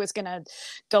thought I was going to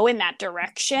go in that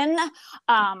direction.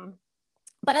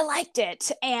 But I liked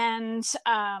it. And,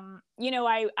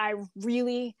 I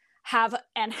really have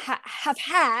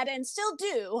had and still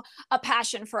do a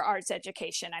passion for arts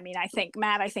education. I mean, I think,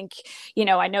 Matt,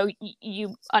 I know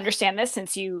you understand this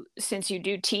since you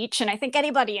do teach. And I think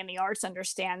anybody in the arts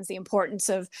understands the importance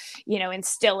of,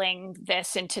 instilling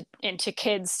this into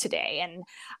kids today. And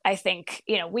I think,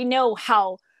 we know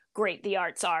how great the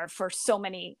arts are for so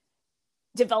many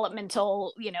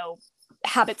developmental,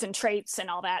 habits and traits and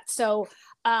all that. So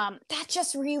that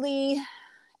just really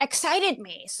excited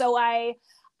me. So I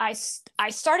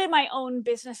started my own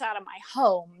business out of my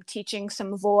home, teaching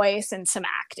some voice and some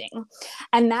acting.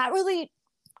 And that really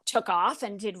took off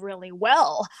and did really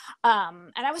well.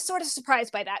 And I was sort of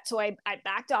surprised by that. So I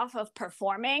backed off of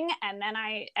performing, and then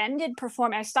I ended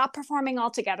performing. I stopped performing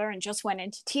altogether and just went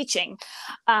into teaching.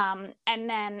 And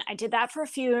then I did that for a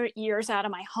few years out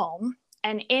of my home.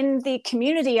 And in the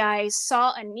community, I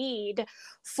saw a need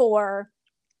for,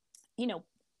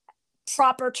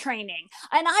 proper training.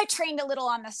 And I trained a little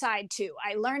on the side too.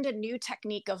 I learned a new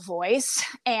technique of voice,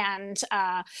 and,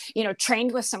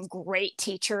 trained with some great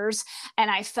teachers.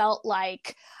 And I felt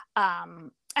like,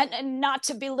 and not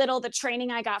to belittle the training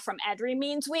I got from Edry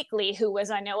Means Weekly, who was,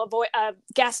 I know, a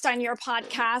guest on your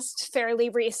podcast fairly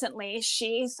recently.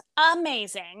 She's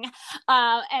amazing.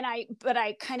 But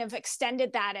I kind of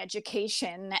extended that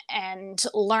education and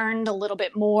learned a little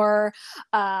bit more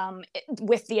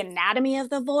with the anatomy of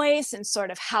the voice and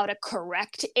sort of how to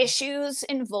correct issues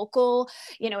in vocal,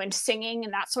 in singing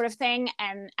and that sort of thing.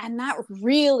 And that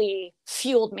really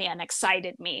fueled me and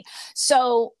excited me.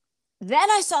 So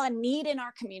then I saw a need in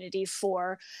our community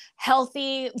for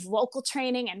healthy vocal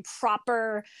training and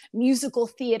proper musical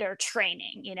theater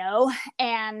training,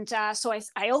 and so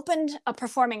I opened a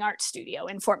performing arts studio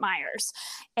in Fort Myers,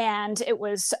 and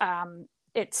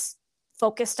it's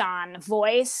focused on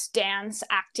voice, dance,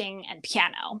 acting, and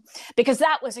piano, because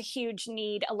that was a huge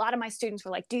need. A lot of my students were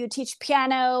like, do you teach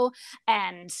piano?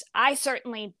 And I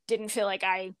certainly didn't feel like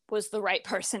I was the right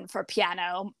person for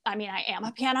piano. I mean, I am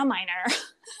a piano minor.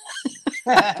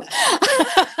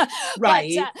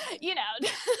 Right.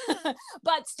 But,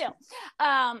 but still,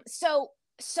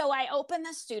 so I opened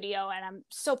the studio, and I'm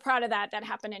so proud of that. That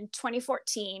happened in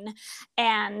 2014.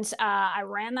 And I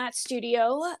ran that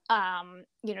studio,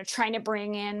 trying to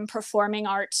bring in performing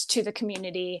arts to the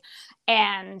community.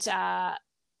 And I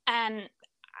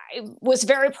was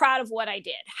very proud of what I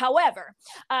did. However,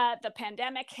 the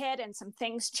pandemic hit and some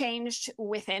things changed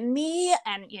within me,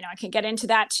 and I can get into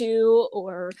that too,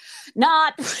 or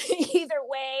not. Either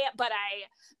way, but I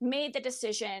made the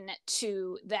decision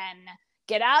to then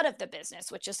get out of the business,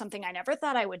 which is something I never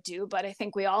thought I would do, but I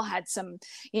think we all had some,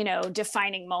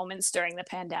 defining moments during the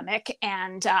pandemic.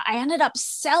 And I ended up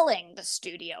selling the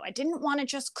studio. I didn't want to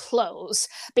just close,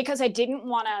 because I didn't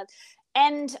want to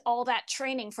end all that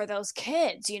training for those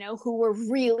kids, who were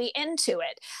really into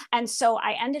it. And so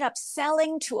I ended up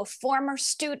selling to a former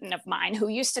student of mine who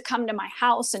used to come to my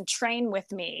house and train with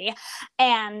me.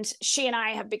 And she and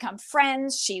I have become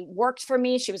friends. She worked for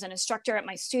me. She was an instructor at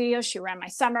my studio. She ran my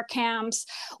summer camps.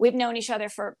 We've known each other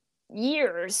for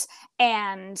years.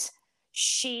 And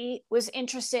she was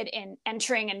interested in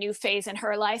entering a new phase in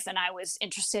her life, and I was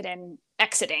interested in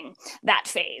exiting that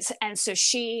phase. And so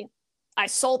I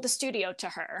sold the studio to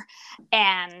her,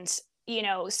 and,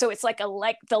 so it's like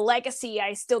the legacy,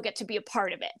 I still get to be a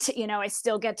part of it. I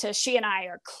still get to, she and I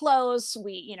are close.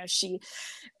 She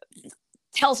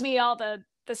tells me all the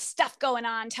stuff going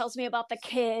on, tells me about the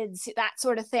kids, that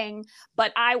sort of thing.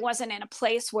 But I wasn't in a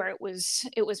place where it was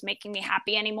making me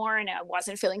happy anymore, and I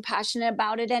wasn't feeling passionate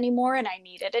about it anymore, and I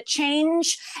needed a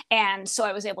change. And so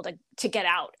I was able to get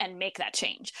out and make that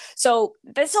change. So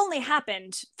this only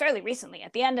happened fairly recently.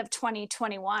 At the end of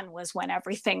 2021 was when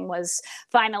everything was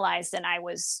finalized and I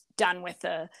was done with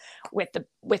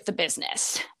the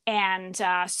business. And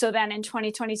so then in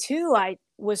 2022, I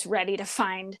was ready to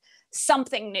find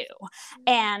something new.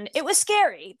 And it was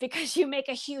scary, because you make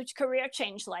a huge career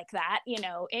change like that,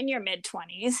 in your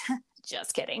mid-20s.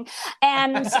 Just kidding.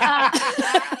 And that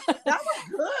was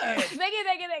good. Thank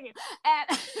you.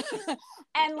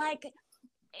 And like,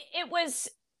 it was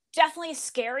definitely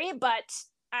scary, but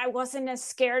I wasn't as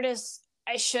scared as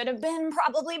I should have been,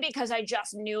 probably, because I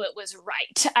just knew it was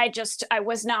right. I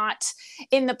was not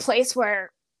in the place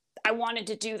where I wanted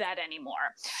to do that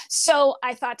anymore. So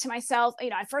I thought to myself,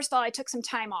 I first thought I took some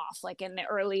time off, like in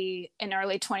early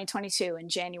 2022 in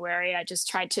January. I just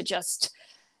tried to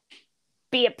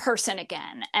be a person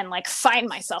again and like find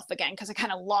myself again, because I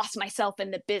kind of lost myself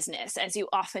in the business, as you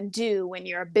often do when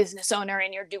you're a business owner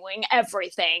and you're doing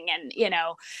everything. And, it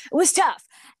was tough.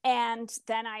 And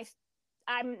then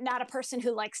I'm not a person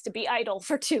who likes to be idle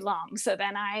for too long. So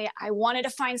then I wanted to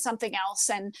find something else.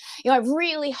 And, I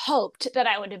really hoped that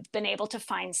I would have been able to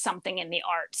find something in the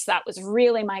arts. That was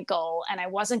really my goal. And I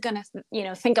wasn't going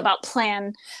to, think about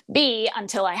plan B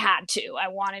until I had to. I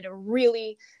wanted to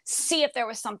really see if there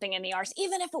was something in the arts,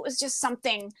 even if it was just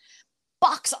something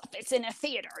box office in a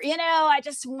theater. I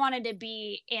just wanted to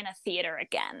be in a theater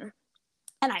again.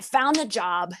 And I found a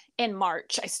job in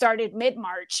March. I started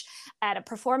mid-March at a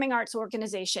performing arts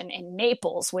organization in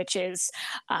Naples, which is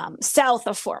south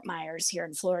of Fort Myers here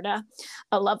in Florida,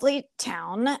 a lovely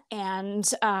town. And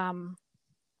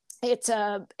it's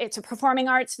a performing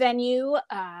arts venue.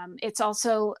 It's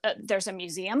also, there's a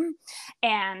museum,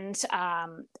 and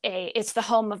it's the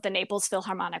home of the Naples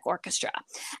Philharmonic Orchestra.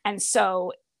 And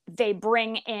so they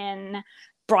bring in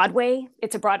Broadway.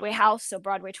 It's a Broadway house, so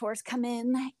Broadway tours come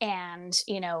in, and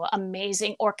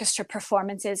amazing orchestra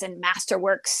performances and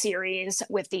masterwork series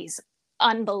with these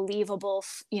unbelievable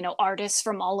artists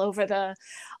from all over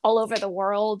the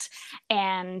world.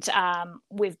 And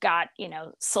we've got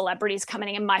celebrities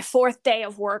coming in. My fourth day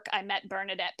of work, I met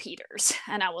Bernadette Peters,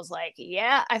 and I was like,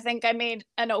 yeah, I think I made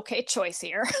an okay choice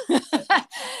here.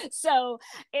 So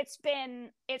it's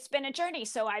been a journey.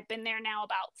 So I've been there now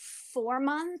about 4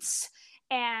 months,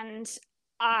 and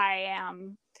I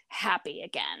am happy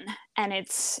again. And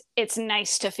it's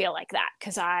nice to feel like that,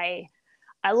 because I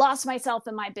lost myself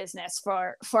in my business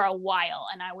for a while,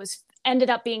 and I ended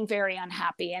up being very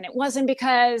unhappy. And it wasn't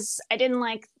because I didn't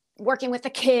like working with the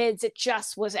kids. It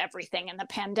just was everything. And the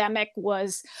pandemic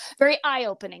was very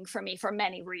eye-opening for me for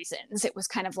many reasons. It was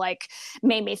kind of like,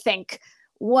 made me think,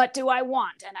 what do I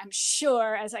want? And I'm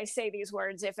sure as I say these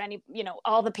words, if any,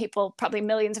 all the people, probably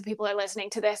millions of people are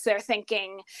listening to this, they're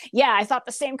thinking, yeah, I thought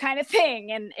the same kind of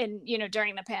thing. And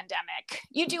during the pandemic,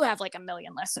 you do have like 1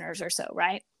 million listeners or so,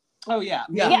 right? Oh yeah.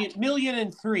 Million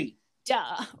and three.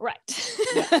 Duh. Right.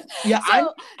 Yeah.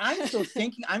 So, I'm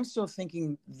still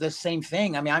thinking the same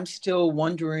thing. I mean, I'm still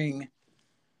wondering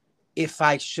if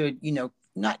I should,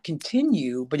 not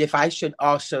continue, but if I should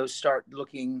also start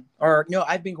looking, or no,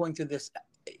 I've been going through this.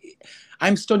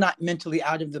 I'm still not mentally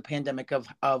out of the pandemic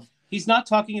of. He's not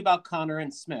talking about Connor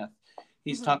and Smith.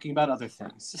 He's talking about other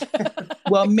things.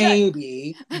 Well,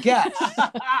 maybe. Guess.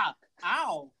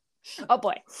 Ow. Oh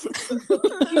boy.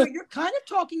 You're kind of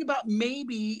talking about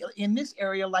maybe in this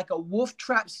area like a wolf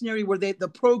trap scenario where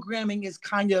the programming is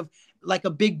kind of like a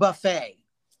big buffet.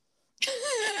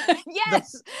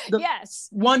 Yes. Yes.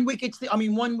 1 week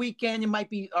one weekend it might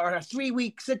be, or a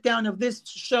 3-week sit down of this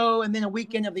show, and then a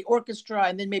weekend of the orchestra,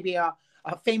 and then maybe a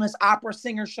famous opera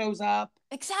singer shows up.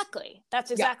 Exactly. That's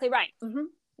exactly right. Mm-hmm.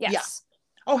 Yes.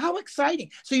 Yeah. Oh, how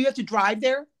exciting. So you have to drive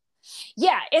there?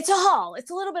 Yeah, it's a haul.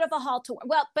 It's a little bit of a haul to,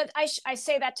 well, but I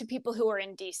say that to people who are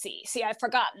in DC. See, I've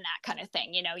forgotten that kind of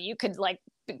thing. You could like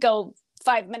go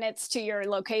 5 minutes to your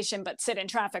location, but sit in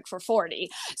traffic for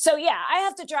 40. So yeah, I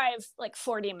have to drive like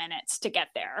 40 minutes to get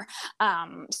there.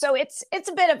 So it's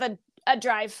a bit of a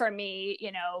drive for me,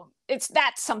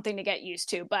 that's something to get used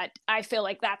to, but I feel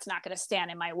like that's not going to stand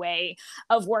in my way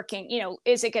of working.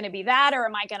 Is it going to be that, or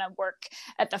am I going to work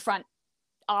at the front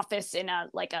office in a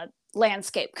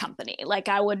landscape company? Like,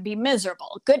 I would be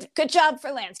miserable. Good job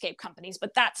for landscape companies,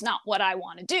 but that's not what I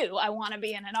want to do. I want to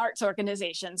be in an arts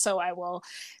organization, so I will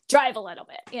drive a little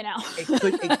bit.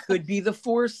 It could be the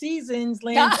Four Seasons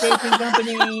landscaping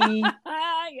company.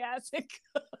 Yes, it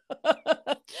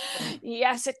could.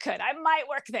 Yes, it could. I might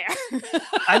work there.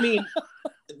 I mean,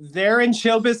 they're in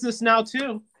show business now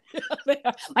too.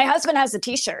 My husband has a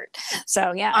T-shirt,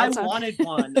 so yeah. I wanted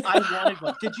one.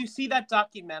 Did you see that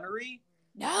documentary?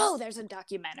 No, there's a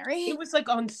documentary. It was like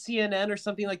on CNN or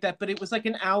something like that, but it was like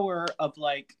an hour of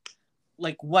like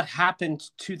what happened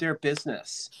to their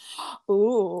business.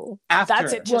 Ooh, after.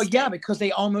 That's interesting. Well, yeah, because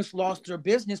they almost lost their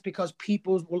business because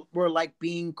people were like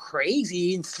being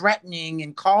crazy and threatening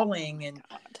and calling, and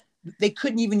they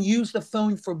couldn't even use the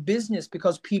phone for business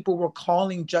because people were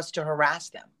calling just to harass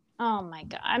them. Oh my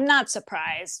God. I'm not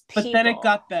surprised. But then it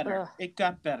got better. Ugh. It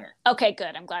got better. Okay,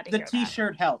 good. I'm glad to hear that. The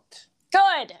T-shirt helped.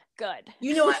 Good.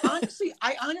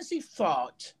 I honestly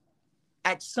thought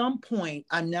at some point,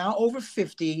 I'm now over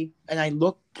 50 and I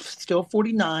look still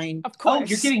 49. Of course. Oh,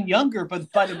 you're getting younger,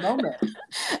 but by the moment.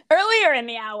 Earlier in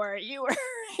the hour, you were.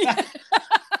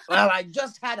 Well, I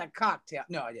just had a cocktail.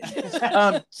 No, I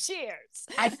didn't. Cheers.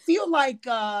 I feel like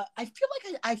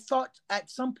I thought at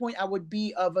some point I would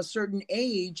be of a certain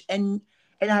age and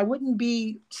I wouldn't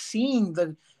be seeing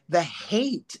the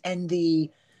hate and the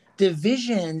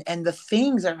division and the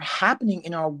things that are happening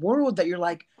in our world that you're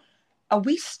like, are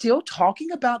we still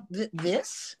talking about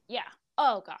this? Yeah.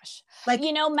 Oh gosh. Like,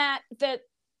 you know, Matt, the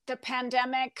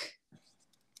pandemic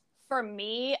for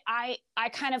me, I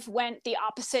kind of went the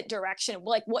opposite direction.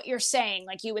 Like what you're saying,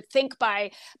 like you would think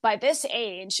by this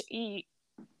age,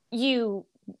 you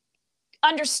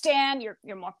understand,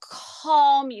 you're more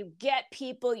calm, you get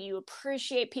people, you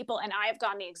appreciate people, and I have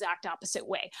gone the exact opposite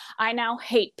way. I now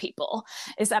hate people.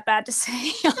 Is that bad to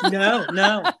say? No.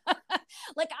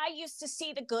 Like I used to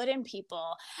see the good in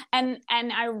people, and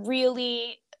I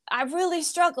really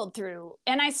struggled through,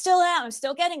 and I still am. I'm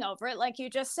still getting over it, like you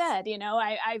just said. You know,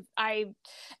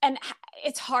 and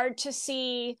it's hard to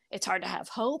see. It's hard to have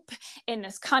hope in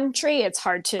this country. It's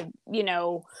hard to, you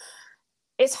know,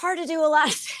 it's hard to do a lot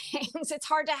of things. It's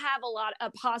hard to have a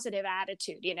positive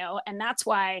attitude, you know, and that's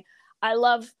why I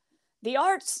love the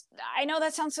arts. I know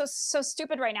that sounds so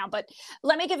stupid right now, but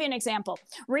let me give you an example.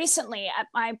 Recently at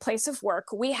my place of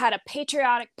work, we had a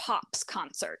patriotic pops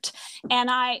concert, and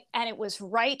it was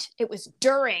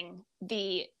during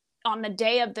on the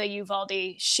day of the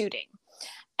Uvalde shooting.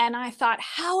 And I thought,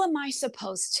 how am I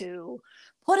supposed to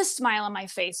put a smile on my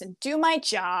face and do my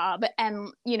job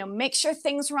and, you know, make sure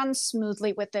things run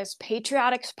smoothly with this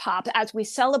patriotic pop as we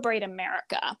celebrate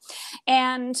America?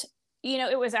 And, you know,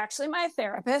 it was actually my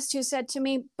therapist who said to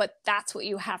me, but that's what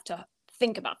you have to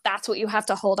think about. That's what you have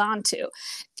to hold on to.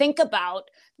 Think about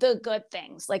the good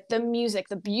things, like the music,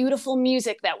 the beautiful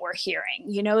music that we're hearing,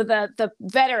 you know, the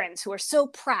veterans who are so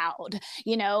proud,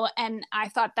 you know. And I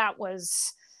thought that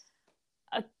was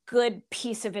a good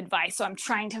piece of advice. So I'm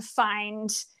trying to find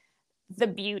the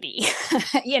beauty,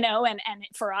 you know, and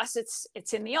for us,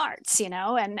 it's in the arts, you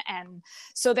know, and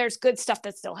so there's good stuff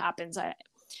that still happens. I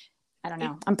don't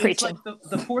know. I'm preaching. It's like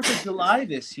the 4th of July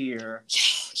this year.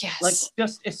 Yes. Like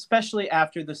just especially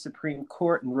after the Supreme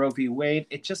Court and Roe v. Wade,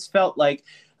 it just felt like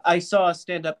I saw a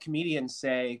stand-up comedian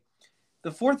say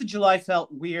the 4th of July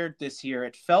felt weird this year.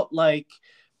 It felt like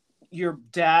your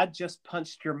dad just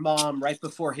punched your mom right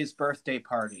before his birthday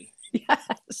party.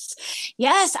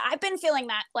 Yes. I've been feeling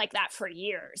like that for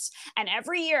years. And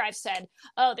every year I've said,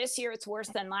 oh, this year it's worse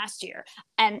than last year.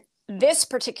 And this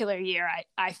particular year,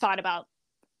 I thought about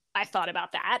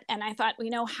that. And I thought, you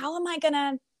know, how am I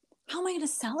going to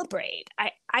celebrate?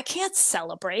 I can't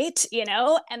celebrate, you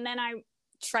know? And then I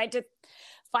tried to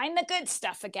find the good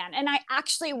stuff again. And I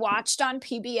actually watched on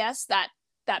PBS that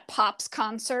Pops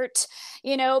concert,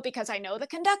 you know, because I know the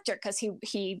conductor, because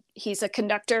he's a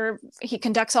conductor. He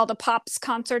conducts all the Pops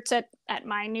concerts at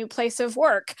my new place of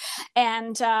work.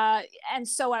 And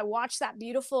so I watched that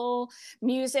beautiful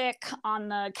music on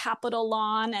the Capitol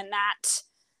lawn, and that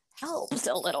helped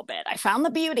a little bit. I found the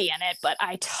beauty in it, but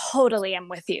I totally am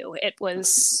with you.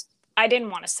 I didn't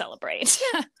want to celebrate.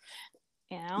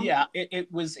 You know? Yeah, it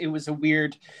was a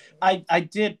weird. I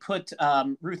did put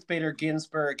Ruth Bader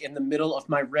Ginsburg in the middle of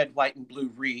my red, white, and blue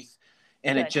wreath,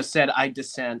 and Good. It just said "I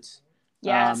dissent."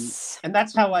 Yes, and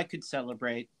that's how I could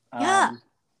celebrate. Yeah.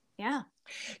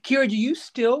 Keara, do you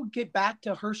still get back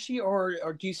to Hershey,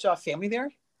 or do you still have family there?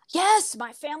 Yes,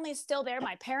 my family is still there.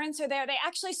 My parents are there. They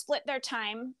actually split their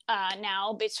time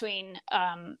now between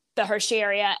the Hershey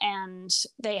area, and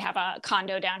they have a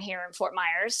condo down here in Fort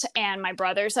Myers, and my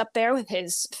brother's up there with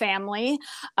his family.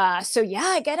 So yeah,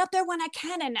 I get up there when I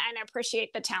can, and I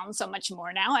appreciate the town so much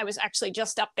more now. I was actually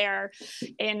just up there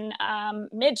in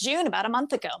mid-June, about a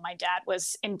month ago. My dad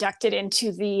was inducted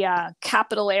into the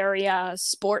Capital Area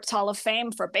Sports Hall of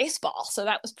Fame for baseball, so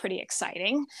that was pretty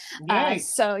exciting.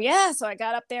 So I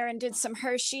got up there and did some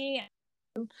Hershey,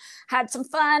 and had some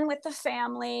fun with the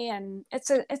family, and it's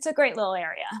a great little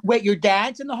area. Wait, your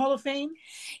dad's in the Hall of Fame?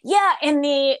 Yeah,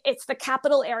 it's the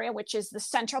Capital Area, which is the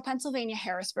central Pennsylvania,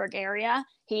 Harrisburg area.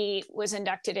 He was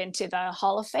inducted into the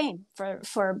Hall of Fame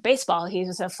for baseball. He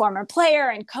was a former player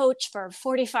and coach for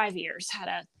 45 years, had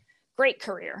a great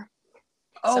career.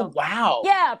 Oh, wow.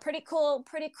 Yeah, pretty cool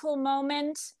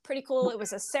moment. Pretty cool. It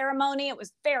was a ceremony. It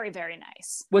was very, very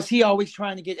nice. Was he always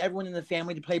trying to get everyone in the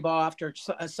family to play ball after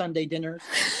Sunday dinners?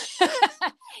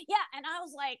 Yeah, and I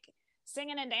was like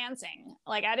singing and dancing.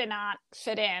 Like I did not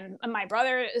fit in. And my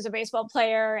brother is a baseball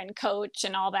player and coach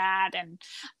and all that. And,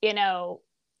 you know,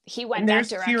 he went And that there's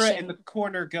direction. Keara in the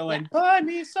corner going, buy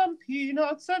me some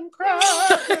peanuts and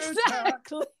crackers.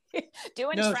 Exactly.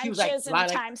 Doing trenches like,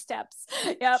 and time steps.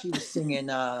 Yep. She was singing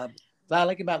Fly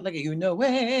like about like you know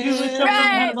when.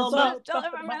 Right. And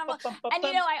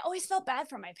you know, I always felt bad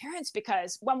for my parents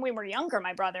because when we were younger,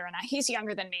 my brother and I, he's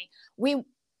younger than me,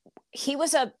 he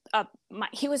was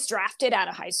he was drafted out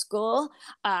of high school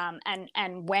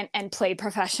and went and played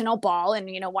professional ball in,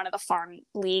 you know, one of the farm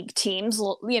league teams,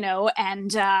 you know,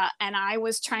 and I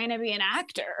was trying to be an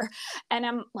actor, and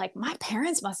I'm like, my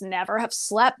parents must never have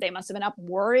slept. They must have been up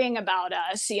worrying about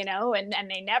us, you know, and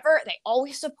they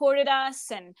always supported us,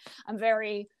 and I'm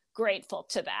very grateful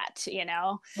to that, you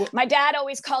know. Well, my dad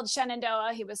always called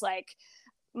Shenandoah. He was like,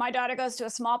 my daughter goes to a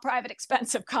small, private,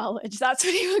 expensive college. That's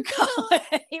what he would call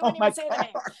it. He wouldn't even say the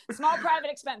name. Small, private,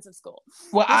 expensive school.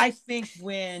 Well, I think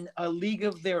when A League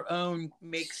of Their Own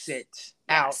makes it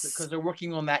out, because they're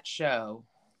working on that show,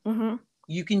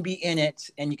 you can be in it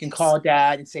and you can call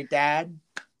Dad and say, Dad,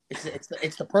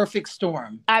 it's the perfect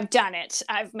storm. I've done it.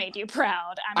 I've made you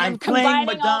proud. I'm playing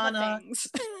Madonna.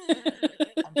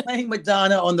 I'm playing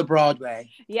Madonna on the Broadway.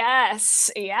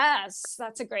 Yes.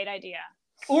 That's a great idea.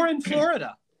 Or in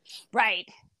Florida. Right.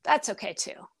 That's okay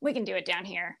too. We can do it down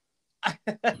here.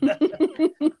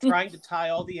 Trying to tie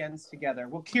all the ends together.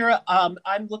 Well, Keara,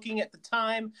 I'm looking at the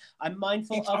time. I'm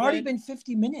mindful of it. It's already been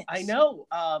 50 minutes. I know.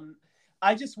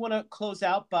 I just want to close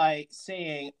out by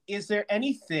saying, is there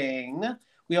anything,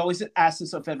 we always ask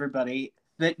this of everybody,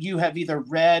 that you have either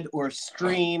read or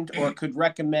streamed or could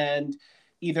recommend,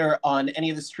 either on any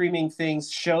of the streaming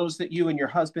things, shows that you and your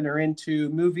husband are into,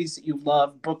 movies that you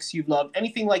love, books you love,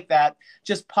 anything like that,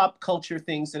 just pop culture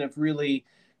things that have really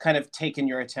kind of taken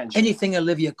your attention? Anything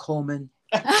Olivia Colman.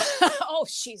 Oh,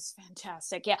 she's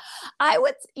fantastic. Yeah. I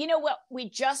would, you know what we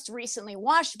just recently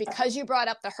watched, because you brought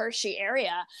up the Hershey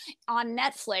area, on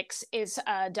Netflix is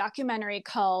a documentary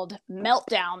called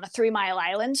Meltdown, the 3 Mile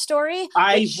Island story.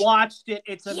 I watched it.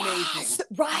 It's amazing. Yes,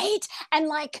 right? And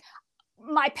like,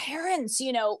 my parents,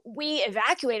 you know, we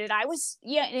evacuated. I was,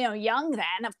 you know, young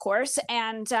then, of course,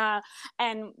 and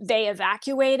they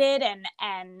evacuated,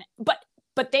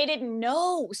 but they didn't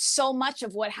know so much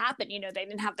of what happened. You know, they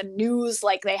didn't have the news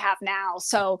like they have now.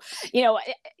 So, you know,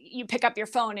 you pick up your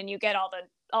phone and you get all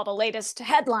the latest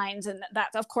headlines, and that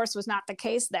of course was not the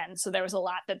case then. So there was a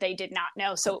lot that they did not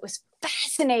know. So it was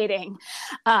fascinating.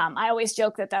 I always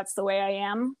joke that that's the way I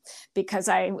am, because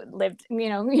I lived,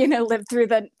 lived through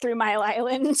the 3 Mile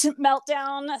Island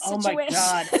meltdown situation. Oh my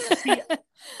God. See,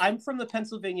 I'm from the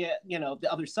Pennsylvania,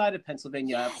 the other side of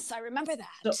Pennsylvania. Yes, I remember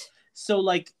that. So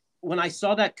like, when I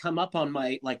saw that come up on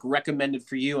my recommended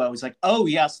for you, I was like, oh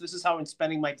yes, this is how I'm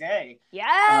spending my day.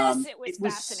 Yes, it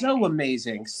was so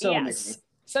amazing. So amazing.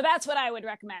 So that's what I would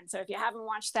recommend. So if you haven't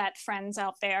watched that, friends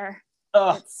out there,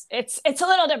 it's a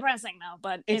little depressing though,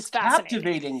 but it's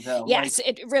captivating though. Yes,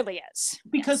 it really is.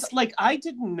 Because I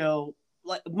didn't know,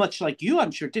 much like you, I'm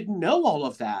sure, didn't know all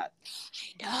of that.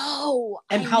 I know.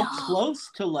 And how close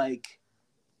to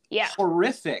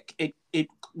horrific it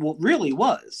really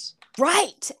was.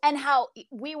 Right. And how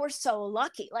we were so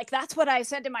lucky. Like, that's what I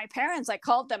said to my parents. I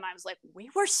called them. I was like, we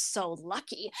were so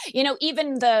lucky. You know,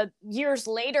 even the years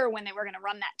later when they were going to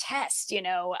run that test,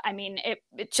 I mean,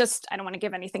 it just, I don't want to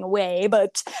give anything away,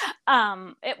 but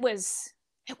it was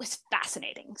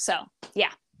fascinating. So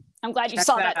yeah, I'm glad you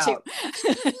saw that too.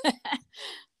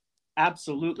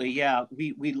 Absolutely. Yeah.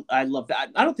 I love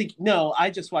that. I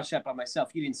just watched that by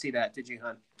myself. You didn't see that, did you,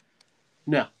 hon?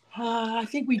 No. I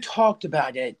think we talked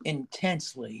about it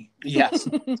intensely. Yes,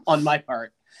 on my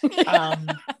part.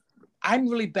 I'm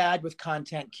really bad with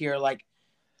content, Keara. Like,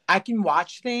 I can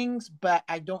watch things, but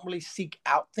I don't really seek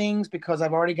out things because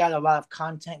I've already got a lot of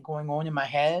content going on in my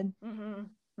head. Mm-hmm.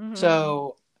 Mm-hmm.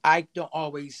 So I don't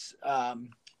always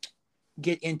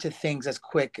get into things as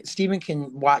quick. Stephen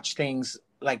can watch things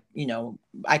like,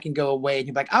 I can go away and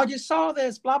he'd be like, I just saw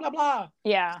this, blah, blah, blah.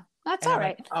 Yeah, that's all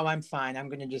right. Like, I'm fine. I'm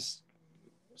going to just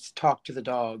talk to the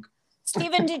dog.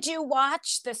 Stephen, did you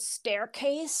watch The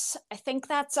Staircase? I think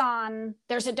that's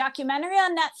there's a documentary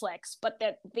on Netflix, but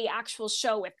the actual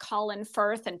show with Colin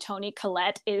Firth and Toni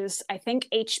Collette is, I think,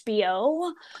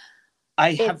 HBO.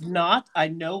 I have not. I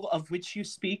know of which you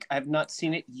speak. I have not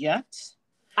seen it yet.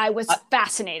 I was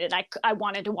fascinated. I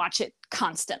wanted to watch it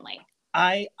constantly.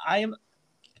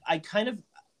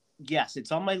 Yes,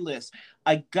 it's on my list.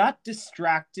 I got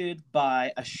distracted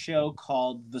by a show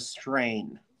called The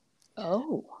Strain.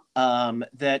 Oh.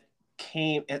 That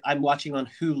I'm watching on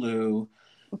Hulu.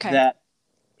 Okay. That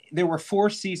there were 4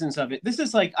 seasons of it. This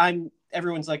is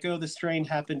everyone's like, oh, The Strain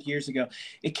happened years ago.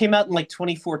 It came out in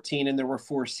 2014 and there were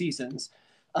 4 seasons.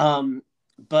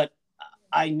 But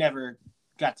I never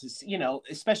got to see,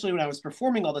 especially when I was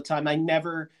performing all the time, I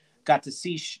never got to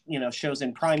see, shows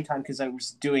in prime time because I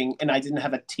was doing, and I didn't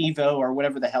have a TiVo or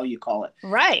whatever the hell you call it.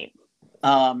 Right.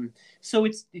 So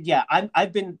it's,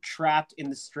 I've been trapped in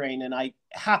the Strain, and I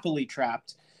happily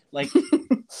trapped. Like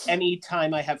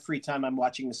anytime I have free time, I'm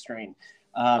watching the Strain.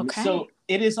 Okay. So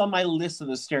it is on my list of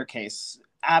the staircase.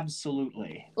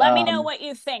 Absolutely. Let me know what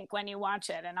you think when you watch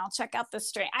it, and I'll check out the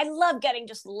Strain. I love getting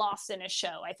just lost in a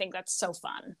show. I think that's so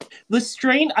fun. The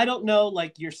Strain, I don't know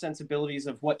like your sensibilities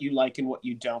of what you like and what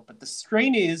you don't, but the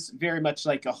Strain is very much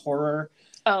like a horror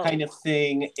kind of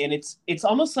thing, and it's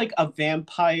almost like a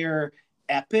vampire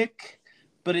epic,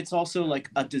 but it's also like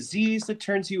a disease that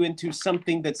turns you into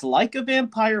something that's like a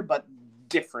vampire but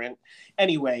different.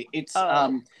 Anyway, it's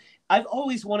I've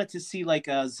always wanted to see like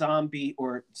a zombie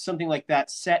or something like that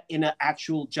set in an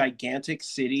actual gigantic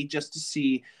city, just to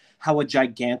see how a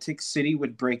gigantic city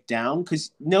would break down,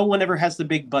 because no one ever has the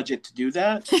big budget to do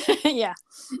that. Yeah.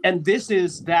 And this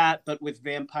is that, but with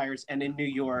vampires and in New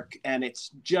York, and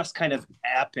it's just kind of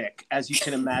epic, as you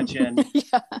can imagine.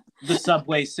 Yeah. The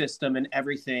subway system and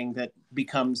everything that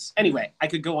becomes. Anyway, I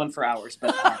could go on for hours,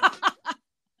 but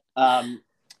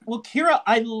well, Keara,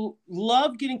 I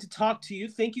love getting to talk to you.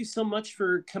 Thank you so much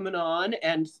for coming on,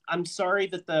 and I'm sorry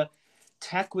that the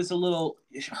tech was a little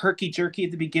herky-jerky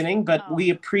at the beginning, but we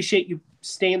appreciate you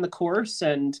staying the course.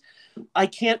 And I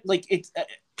can't, like, it's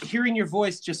hearing your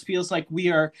voice just feels like we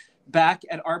are back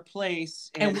at our place,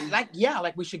 and like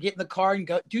we should get in the car and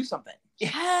go do something.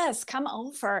 Yes, come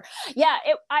over. Yeah,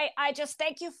 I just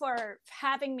thank you for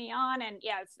having me on, and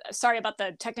sorry about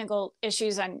the technical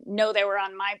issues. I know they were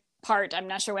on my part. I'm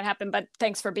not sure what happened, but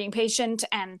thanks for being patient,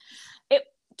 and it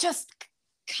just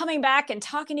coming back and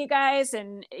talking to you guys,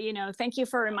 and thank you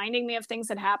for reminding me of things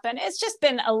that happened. It's just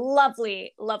been a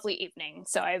lovely evening,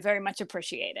 so I very much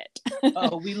appreciate it.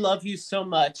 Oh, we love you so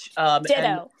much.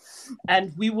 Ditto.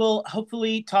 And we will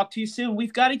hopefully talk to you soon.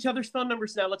 We've got each other's phone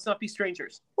numbers now. Let's not be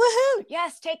strangers. Woohoo!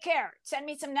 Yes, take care. Send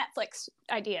me some Netflix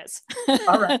ideas.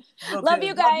 All right. Love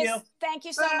you guys. Thank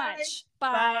you so much.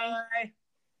 Bye. Bye.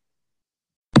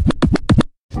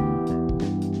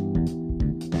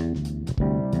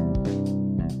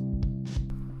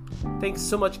 Thanks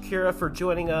so much, Keara, for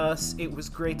joining us. It was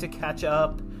great to catch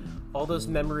up. All those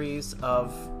memories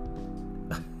of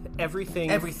everything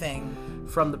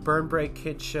from the Burn Break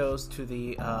Kids shows to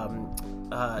the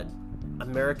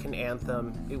American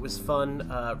Anthem. It was fun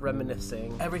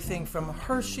reminiscing. Everything from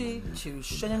Hershey to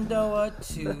Shenandoah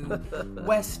to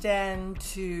West End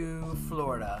to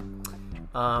Florida.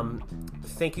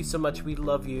 Thank you so much. We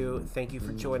love you. Thank you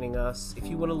for joining us. If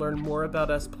you want to learn more about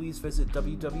us, please visit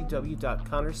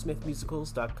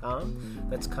www.connorsmithmusicals.com.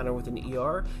 That's Connor with an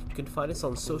ER. You can find us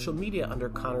on social media under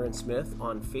Connor and Smith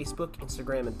on Facebook,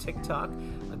 Instagram, and TikTok.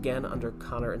 Again, under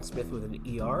Connor and Smith with an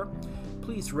ER.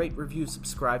 Please rate, review,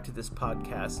 subscribe to this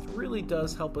podcast. It really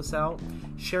does help us out.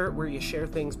 Share it where you share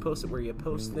things, post it where you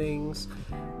post things.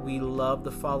 We love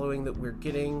the following that we're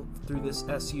getting through this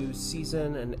SU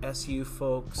season, and SU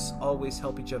folks always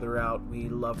help each other out. We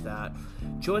love that.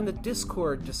 Join the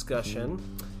Discord discussion.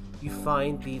 You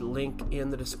find the link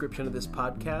in the description of this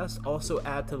podcast. Also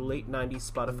add to the late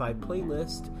 90s Spotify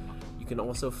playlist. You can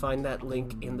also find that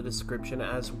link in the description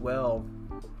as well.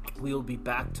 We will be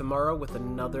back tomorrow with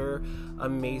another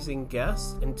amazing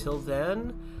guest. Until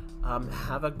then,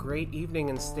 have a great evening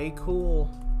and stay cool.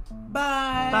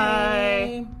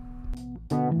 Bye.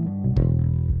 Bye.